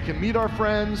 3, we can meet our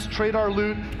friends, trade our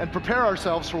loot, and prepare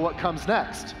ourselves for what comes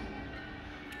next.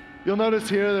 You'll notice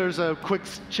here there's a quick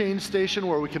change station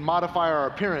where we can modify our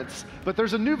appearance, but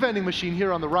there's a new vending machine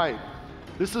here on the right.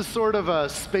 This is sort of a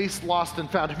space lost and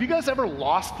found. Have you guys ever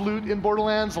lost loot in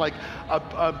Borderlands, like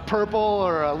a purple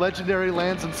or a legendary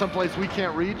lands in some place we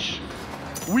can't reach?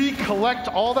 We collect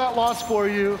all that lost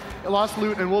loot,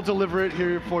 and we'll deliver it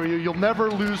here for you. You'll never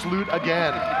lose loot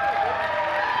again.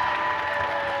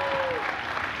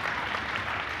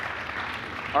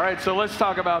 All right, so let's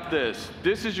talk about this.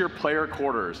 This is your player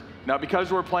quarters. Now,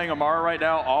 because we're playing Amara right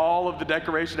now, all of the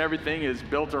decoration, everything is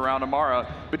built around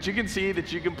Amara, but you can see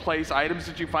that you can place items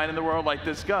that you find in the world like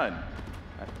this gun.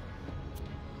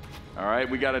 All right,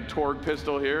 we got a Torg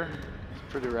pistol here. It's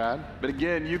pretty rad. But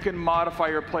again, you can modify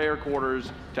your player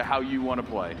quarters to how you want to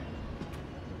play.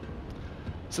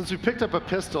 Since we picked up a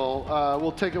pistol,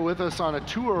 we'll take it with us on a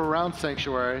tour around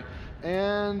Sanctuary.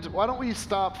 And why don't we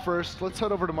stop first? Let's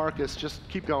head over to Marcus. Just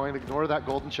keep going. Ignore that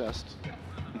golden chest.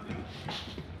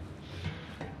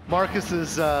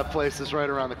 Marcus's place is right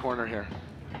around the corner here.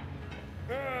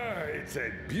 It's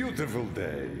a beautiful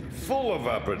day, full of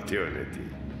opportunity.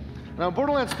 Now, in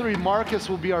Borderlands 3, Marcus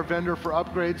will be our vendor for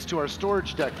upgrades to our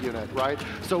storage deck unit, right?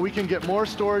 So we can get more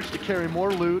storage to carry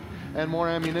more loot and more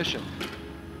ammunition.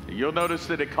 You'll notice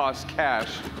that it costs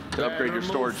cash to upgrade your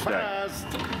storage deck.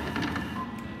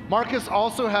 Marcus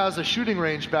also has a shooting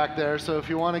range back there, so if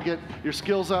you want to get your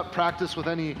skills up, practice with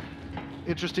any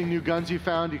interesting new guns you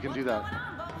found, you can do that.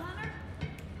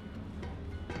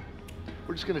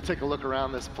 We're just going to take a look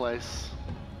around this place.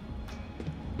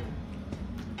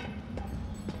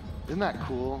 Isn't that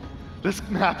cool? This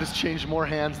map has changed more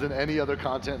hands than any other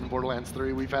content in Borderlands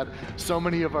 3. We've had so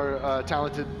many of our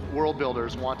talented world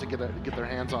builders want to get their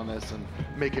hands on this and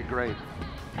make it great.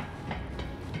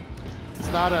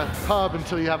 It's not a hub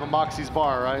until you have a Moxxxi's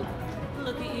bar, right?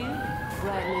 Look at you,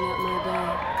 brightening up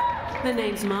my day. The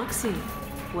name's Moxxxi.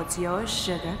 What's yours,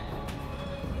 sugar?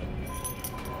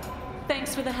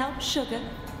 Thanks for the help, sugar.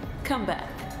 Come back.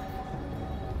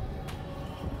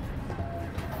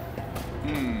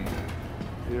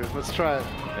 Here, let's try it.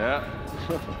 Yeah.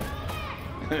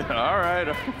 All right.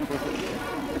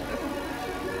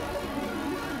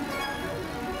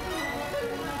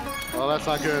 Oh, that's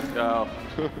not good. Oh.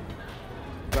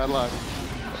 Bad luck.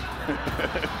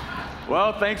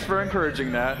 Well, thanks for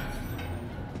encouraging that.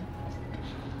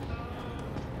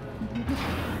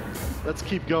 Let's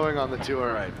keep going on the tour.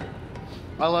 All right.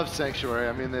 I love Sanctuary.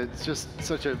 I mean, it's just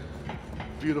such a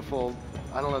beautiful,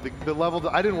 I don't know, the level,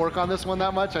 I didn't work on this one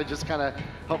that much. I just kind of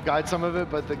helped guide some of it,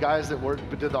 but the guys that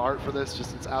did the art for this,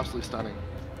 it's absolutely stunning.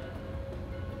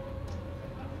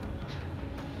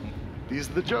 These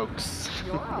are the jokes.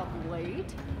 You're up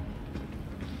late.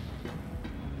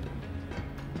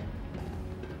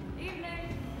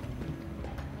 Evening.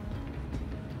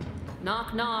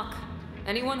 Knock, knock.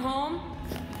 Anyone home?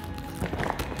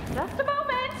 Just a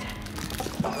moment.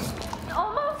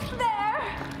 Almost there.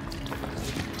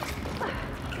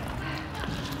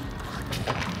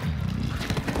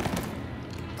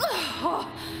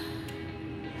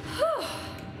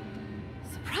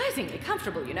 Surprisingly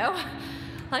comfortable, you know?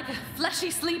 Like a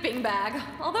fleshy sleeping bag,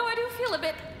 although I do feel a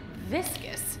bit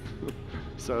viscous.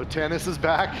 So Tannis is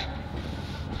back.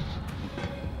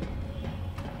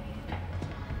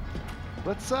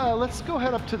 Let's go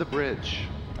head up to the bridge.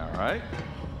 All right.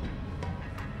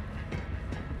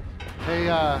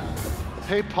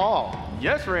 Hey Paul.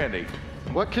 Yes, Randy.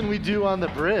 What can we do on the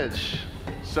bridge?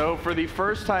 So for the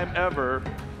first time ever,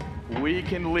 we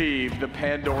can leave the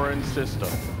Pandoran system.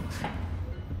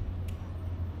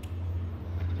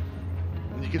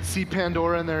 You can see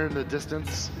Pandora in there in the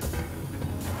distance.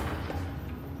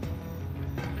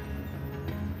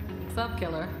 What's up,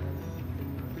 killer?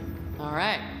 All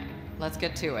right, let's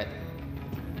get to it.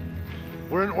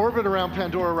 We're in orbit around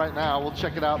Pandora right now. We'll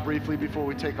check it out briefly before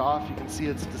we take off. You can see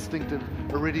its distinctive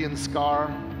iridian scar.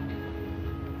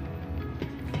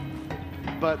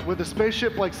 But with a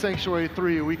spaceship like Sanctuary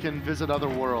 3, we can visit other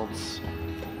worlds.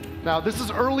 Now, this is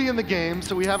early in the game,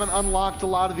 so we haven't unlocked a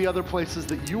lot of the other places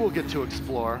that you will get to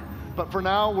explore. But for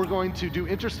now, we're going to do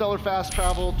interstellar fast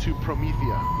travel to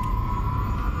Promethea.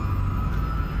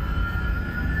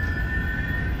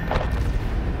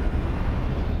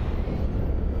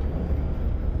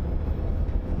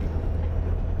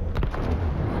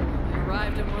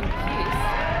 Arrived in one piece.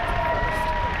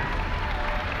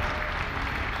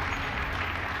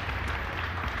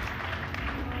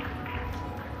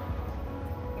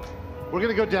 We're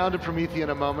going to go down to Promethea in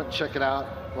a moment and check it out.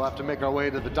 We'll have to make our way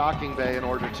to the docking bay in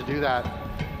order to do that.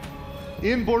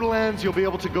 In Borderlands, you'll be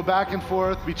able to go back and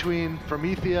forth between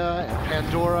Promethea and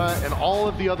Pandora and all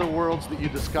of the other worlds that you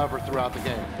discover throughout the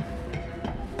game.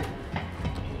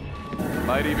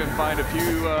 Might even find a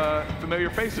few familiar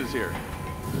faces here.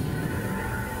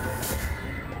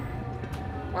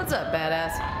 What's up,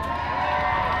 badass?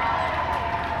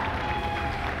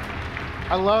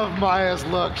 I love Maya's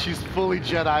look. She's fully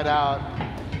Jedi'd out.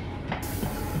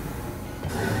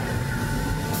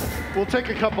 We'll take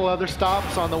a couple other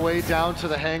stops on the way down to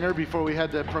the hangar before we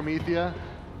head to Promethea.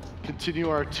 Continue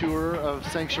our tour of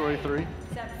Sanctuary 3.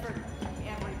 Except for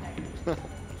everything.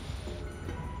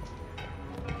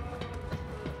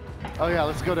 Oh yeah,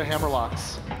 let's go to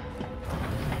Hammerlock's.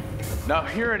 Now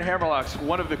here in Hammerlock's,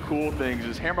 one of the cool things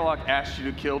is Hammerlock asks you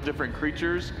to kill different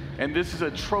creatures, and this is a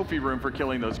trophy room for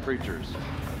killing those creatures.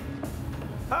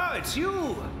 Oh, it's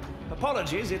you!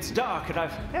 Apologies, it's dark and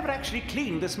I've never actually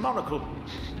cleaned this monocle.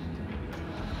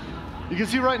 You can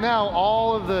see right now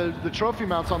all of the trophy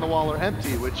mounts on the wall are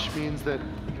empty, which means that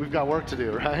we've got work to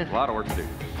do, right? A lot of work to do.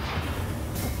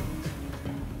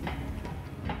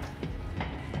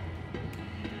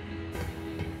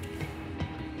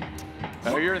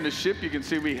 Now here in the ship, you can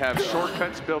see we have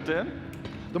shortcuts built in.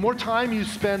 The more time you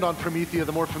spend on Promethea,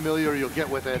 the more familiar you'll get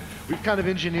with it. We've kind of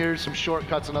engineered some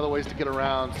shortcuts and other ways to get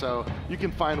around, so you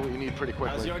can find what you need pretty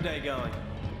quickly. How's your day going?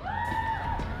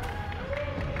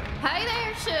 Hey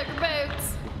there, sugar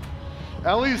boots.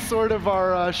 Ellie's sort of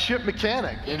our ship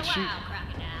mechanic, and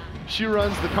she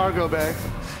runs the cargo bay.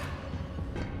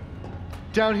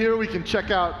 Down here, we can check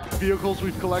out vehicles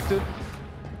we've collected.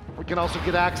 We can also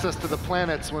get access to the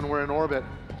planets when we're in orbit.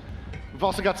 We've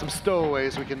also got some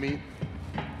stowaways we can meet.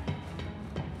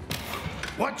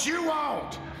 What you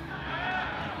want?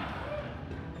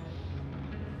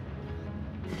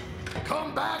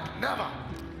 Come back, never.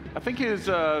 I think his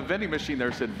vending machine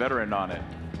there said veteran on it.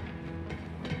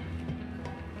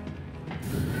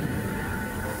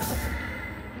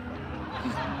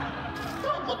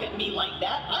 Don't look at me like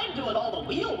that. I'm doing all the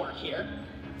wheel work here.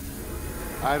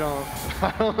 I don't,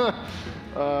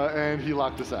 and he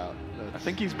locked us out. I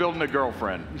think he's building a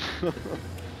girlfriend.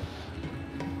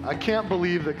 I can't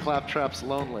believe that ClapTrap's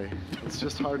lonely. It's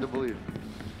just hard to believe.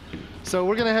 So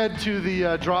we're gonna head to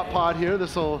the drop pod here.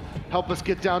 This will help us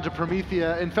get down to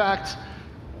Promethea. In fact,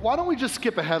 why don't we just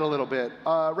skip ahead a little bit?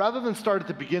 Rather than start at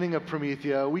the beginning of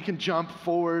Promethea, we can jump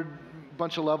forward a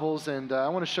bunch of levels, and I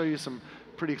wanna show you some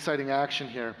pretty exciting action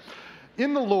here.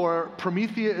 In the lore,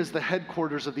 Promethea is the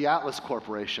headquarters of the Atlas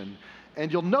Corporation. And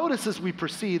you'll notice as we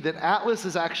proceed that Atlas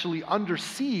is actually under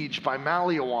siege by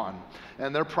Maliwan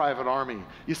and their private army.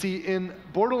 You see, in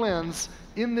Borderlands,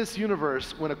 in this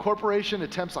universe, when a corporation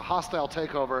attempts a hostile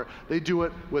takeover, they do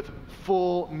it with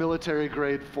full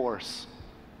military-grade force.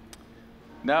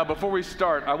 Now, before we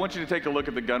start, I want you to take a look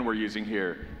at the gun we're using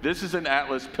here. This is an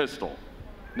Atlas pistol.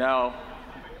 Now,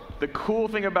 the cool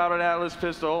thing about an Atlas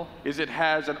pistol is it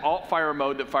has an alt-fire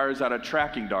mode that fires out a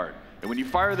tracking dart. And when you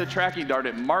fire the tracking dart,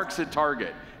 it marks a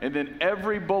target. And then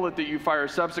every bullet that you fire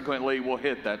subsequently will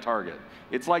hit that target.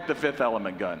 It's like the Fifth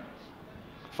Element gun.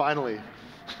 Finally.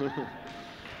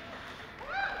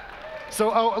 So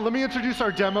let me introduce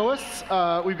our demoists.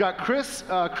 We've got Chris.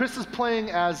 Chris is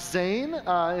playing as Zane,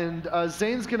 and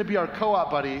Zane's going to be our co-op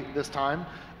buddy this time.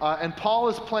 And Paul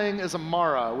is playing as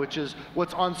Amara, which is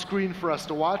what's on screen for us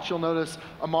to watch. You'll notice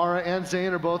Amara and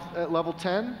Zane are both at level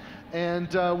 10.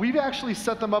 And we've actually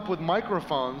set them up with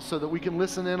microphones so that we can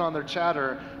listen in on their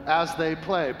chatter as they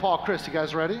play. Paul, Chris, you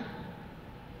guys ready?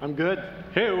 I'm good.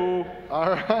 Hey-o.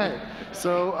 All right.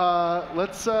 So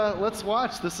let's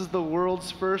watch. This is the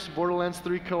world's first Borderlands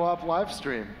 3 co-op live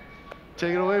stream.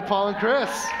 Take it away, Paul and Chris.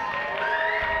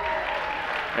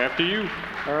 After you.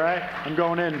 All right, I'm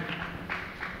going in.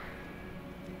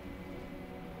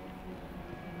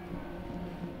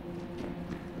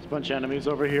 Bunch of enemies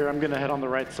over here. I'm gonna head on the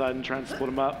right side and try and split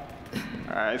them up.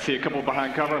 All right, I see a couple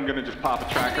behind cover. I'm gonna just pop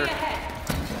a tracker.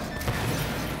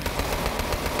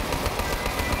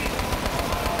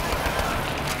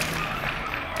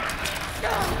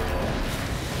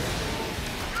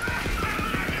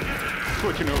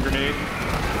 Switching to a grenade.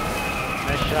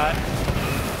 Nice shot.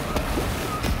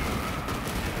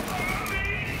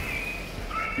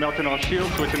 Melting on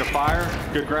shield, switching to fire.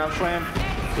 Good ground slam.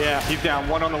 Yeah. He's down,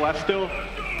 one on the left still.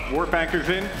 Warp anchor's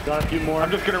in. Got a few more.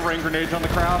 I'm just gonna rain grenades on the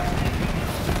crowd.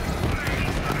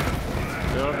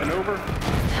 Up and over.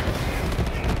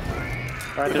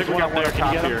 All right, I think we got one up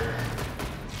top here.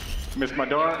 Missed my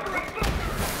dart.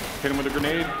 Hit him with a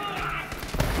grenade.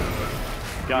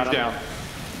 Got him. Down.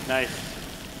 Nice.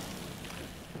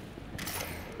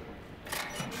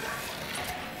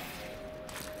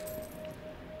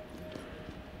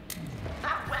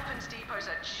 That weapons depot's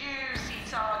a juicy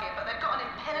target, but they've got an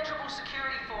impenetrable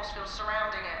security force field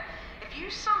surrounding it. If you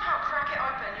somehow crack it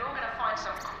open, you're going to find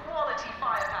some quality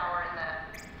firepower in there.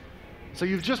 So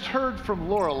you've just heard from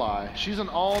Lorelei. She's an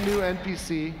all-new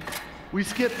NPC. We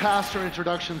skipped past her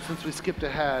introduction since we skipped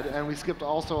ahead, and we skipped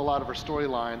also a lot of her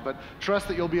storyline, but trust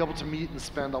that you'll be able to meet and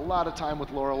spend a lot of time with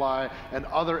Lorelei and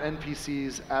other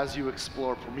NPCs as you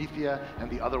explore Promethea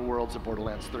and the other worlds of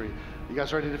Borderlands 3. You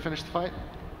guys ready to finish the fight?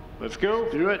 Let's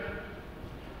go. Do it.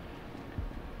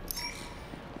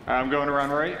 I'm going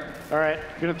around right. All right,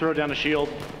 I'm gonna throw down a shield.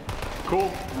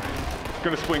 Cool.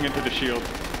 Gonna swing into the shield.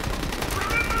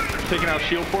 Taking out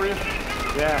shield for you?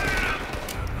 Yeah.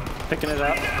 Picking it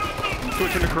up.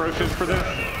 Switching to corrosive for this.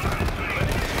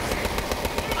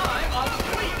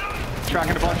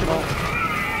 Tracking a bunch of them.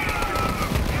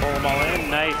 Pull them all in.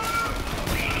 Nice.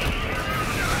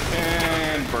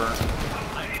 And burn.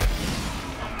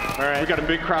 All right. We got a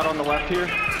big crowd on the left here.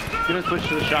 Gonna switch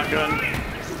to the shotgun.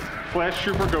 Flash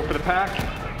trooper, go for the pack.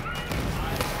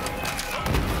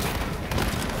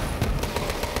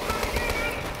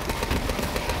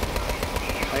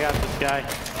 I got this guy.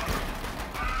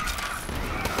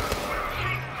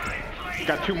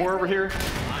 Got two more over here.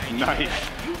 Nice.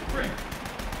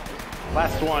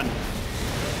 Last one.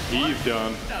 He's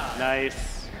done.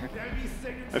 Nice.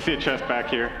 I see a chest back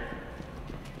here.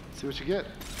 See what you get.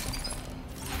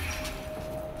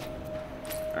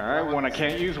 All right, one I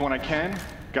can't use, one I can.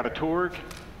 Got a Torg.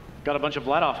 Got a bunch of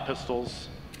let-off pistols.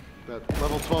 That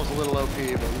level 12's a little OP, but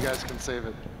you guys can save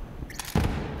it.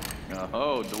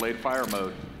 Oh, delayed fire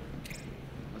mode.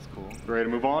 That's cool. Ready to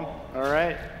move on? All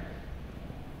right.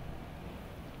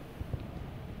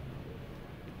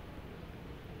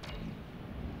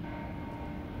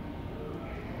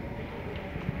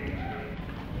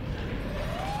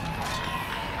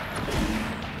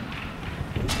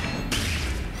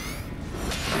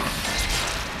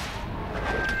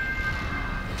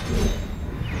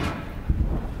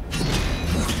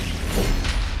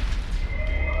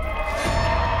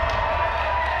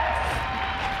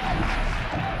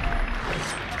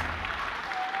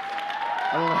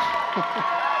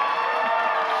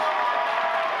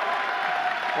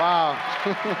 Wow.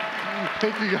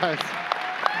 Thank you guys.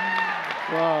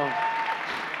 Wow.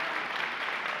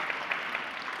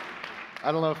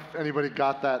 I don't know if anybody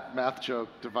got that math joke,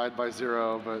 divide by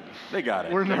 0, but they got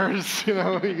it. We're nerds, you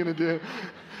know, what are you gonna do?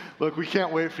 Look, we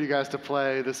can't wait for you guys to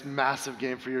play this massive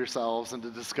game for yourselves and to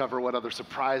discover what other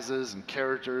surprises and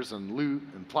characters and loot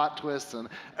and plot twists and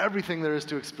everything there is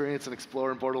to experience and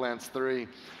explore in Borderlands 3.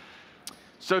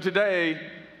 So today,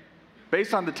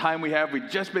 based on the time we have, we've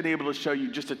just been able to show you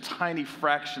just a tiny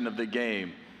fraction of the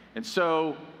game. And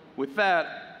so with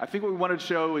that, I think what we wanted to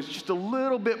show is just a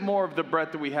little bit more of the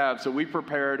breadth that we have. So we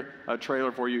prepared a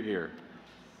trailer for you here.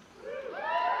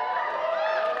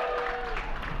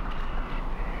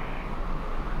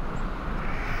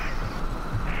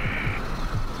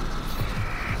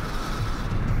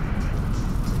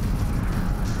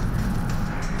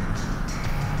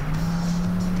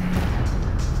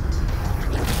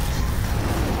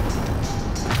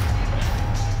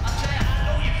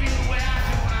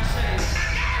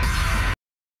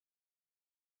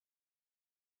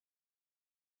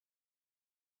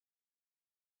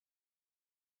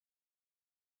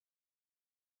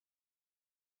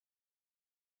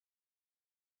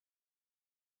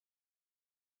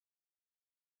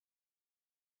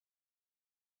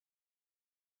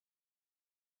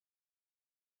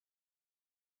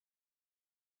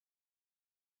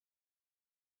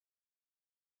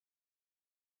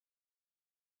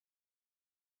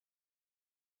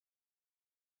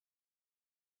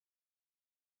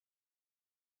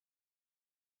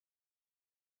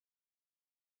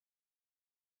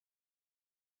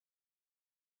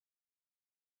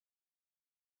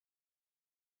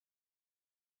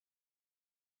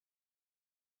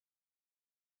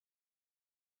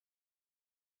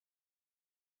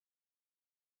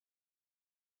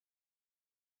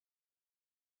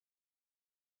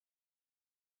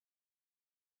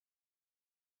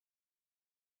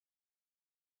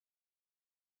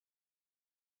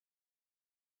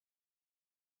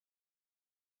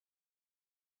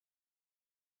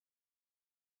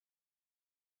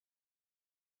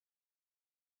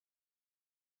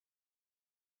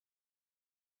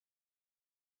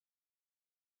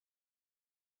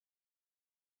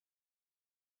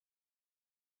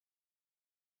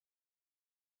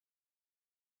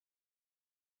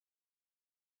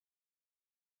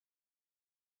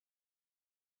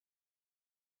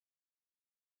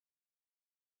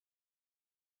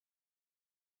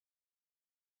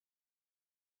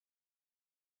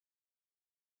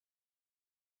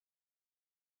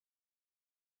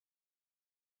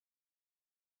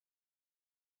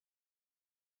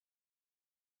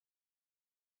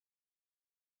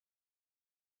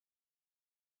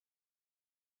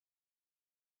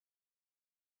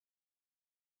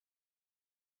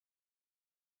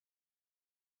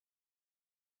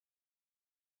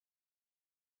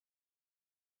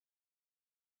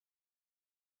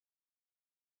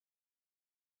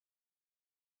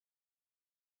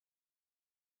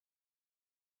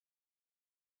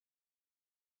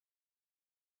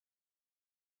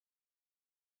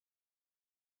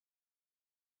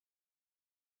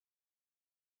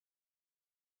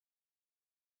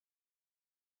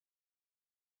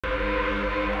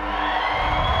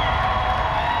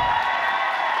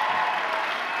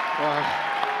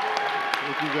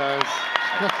 Thank you guys.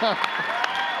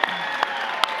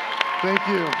 Thank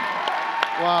you.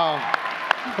 Wow.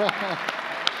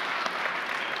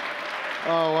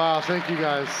 Oh, wow. Thank you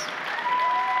guys.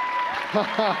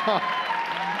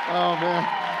 Oh, man.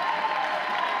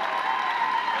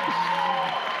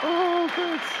 Oh,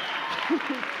 thanks.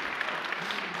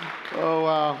 Oh,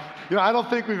 wow. You know, I don't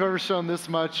think we've ever shown this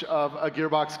much of a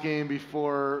Gearbox game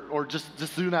before, or just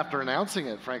soon after announcing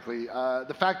it, frankly.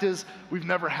 The fact is, we've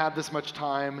never had this much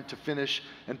time to finish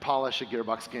and polish a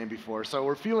Gearbox game before. So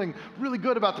we're feeling really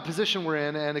good about the position we're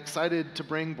in and excited to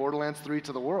bring Borderlands 3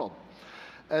 to the world.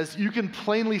 As you can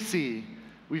plainly see,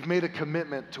 we've made a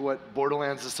commitment to what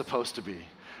Borderlands is supposed to be.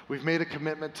 We've made a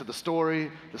commitment to the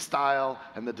story, the style,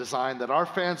 and the design that our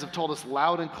fans have told us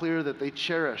loud and clear that they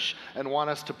cherish and want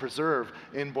us to preserve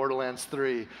in Borderlands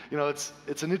 3. You know, it's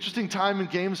an interesting time in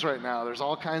games right now. There's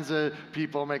all kinds of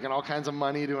people making all kinds of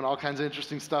money, doing all kinds of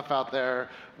interesting stuff out there.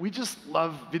 We just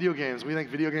love video games. We think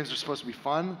video games are supposed to be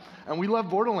fun, and we love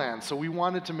Borderlands, so we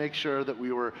wanted to make sure that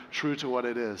we were true to what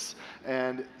it is.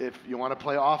 And if you want to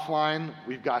play offline,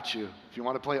 we've got you. If you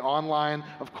want to play online,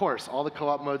 of course, all the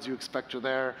co-op modes you expect are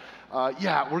there.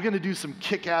 Yeah, we're going to do some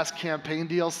kick-ass campaign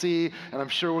DLC, and I'm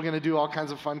sure we're going to do all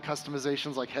kinds of fun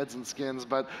customizations like heads and skins,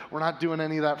 but we're not doing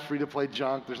any of that free-to-play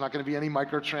junk. There's not going to be any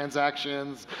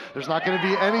microtransactions. There's not going to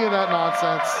be any of that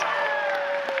nonsense.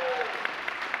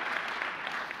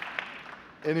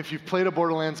 And if you've played a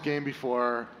Borderlands game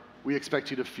before, we expect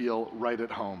you to feel right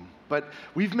at home. But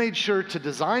we've made sure to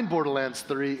design Borderlands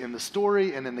 3 in the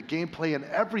story and in the gameplay and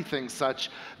everything such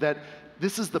that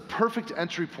this is the perfect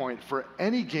entry point for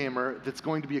any gamer that's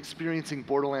going to be experiencing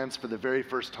Borderlands for the very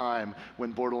first time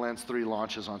when Borderlands 3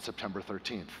 launches on September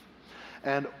 13th.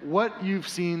 And what you've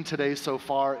seen today so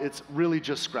far, it's really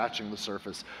just scratching the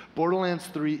surface. Borderlands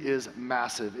 3 is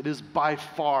massive. It is by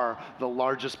far the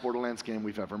largest Borderlands game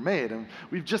we've ever made. And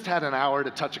we've just had an hour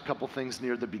to touch a couple things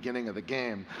near the beginning of the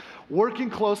game. Working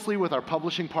closely with our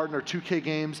publishing partner, 2K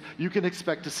Games, you can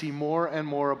expect to see more and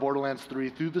more of Borderlands 3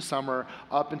 through the summer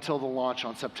up until the launch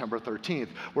on September 13th.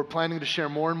 We're planning to share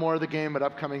more and more of the game at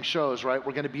upcoming shows, right?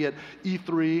 We're going to be at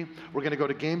E3. We're going to go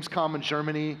to Gamescom in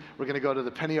Germany. We're going to go to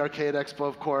the Penny Arcade Expo,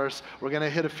 of course. We're going to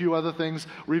hit a few other things.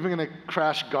 We're even going to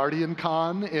crash Guardian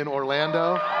Con in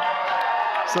Orlando.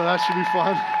 So that should be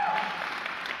fun.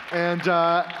 And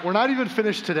we're not even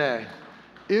finished today.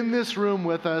 In this room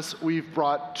with us, we've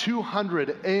brought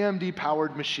 200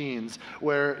 AMD-powered machines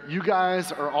where you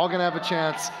guys are all going to have a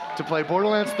chance to play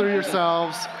Borderlands 3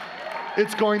 yourselves.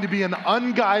 It's going to be an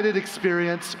unguided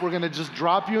experience. We're going to just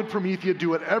drop you in Promethea, do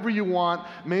whatever you want,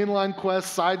 mainline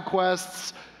quests, side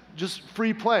quests, just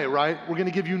free play, right? We're going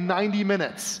to give you 90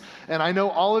 minutes. And I know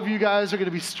all of you guys are going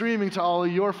to be streaming to all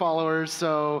of your followers,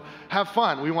 so have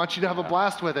fun. We want you to have a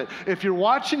blast with it. If you're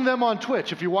watching them on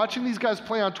Twitch, if you're watching these guys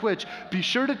play on Twitch, be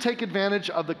sure to take advantage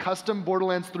of the custom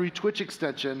Borderlands 3 Twitch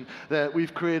extension that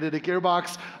we've created at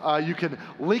Gearbox. You can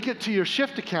link it to your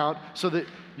Shift account so that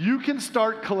you can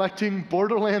start collecting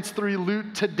Borderlands 3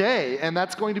 loot today, and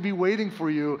that's going to be waiting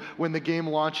for you when the game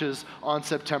launches on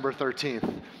September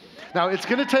 13th. Now, it's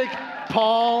going to take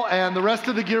Paul and the rest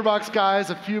of the Gearbox guys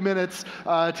a few minutes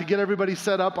to get everybody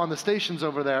set up on the stations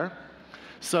over there.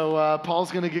 So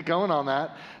Paul's going to get going on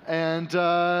that. And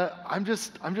I'm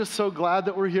just so glad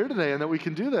that we're here today and that we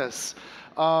can do this.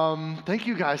 Thank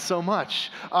you guys so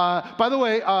much. By the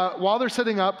way, while they're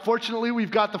setting up, fortunately, we've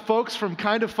got the folks from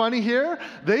Kind of Funny here.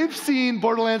 They've seen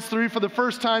Borderlands 3 for the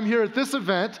first time here at this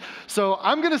event. So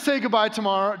I'm going to say goodbye for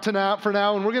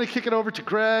now, and we're going to kick it over to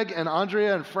Greg and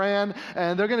Andrea and Fran,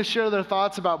 and they're going to share their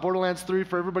thoughts about Borderlands 3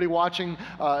 for everybody watching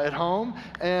at home.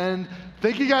 And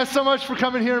thank you guys so much for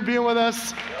coming here and being with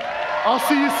us. I'll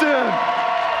see you soon.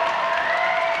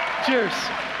 Cheers.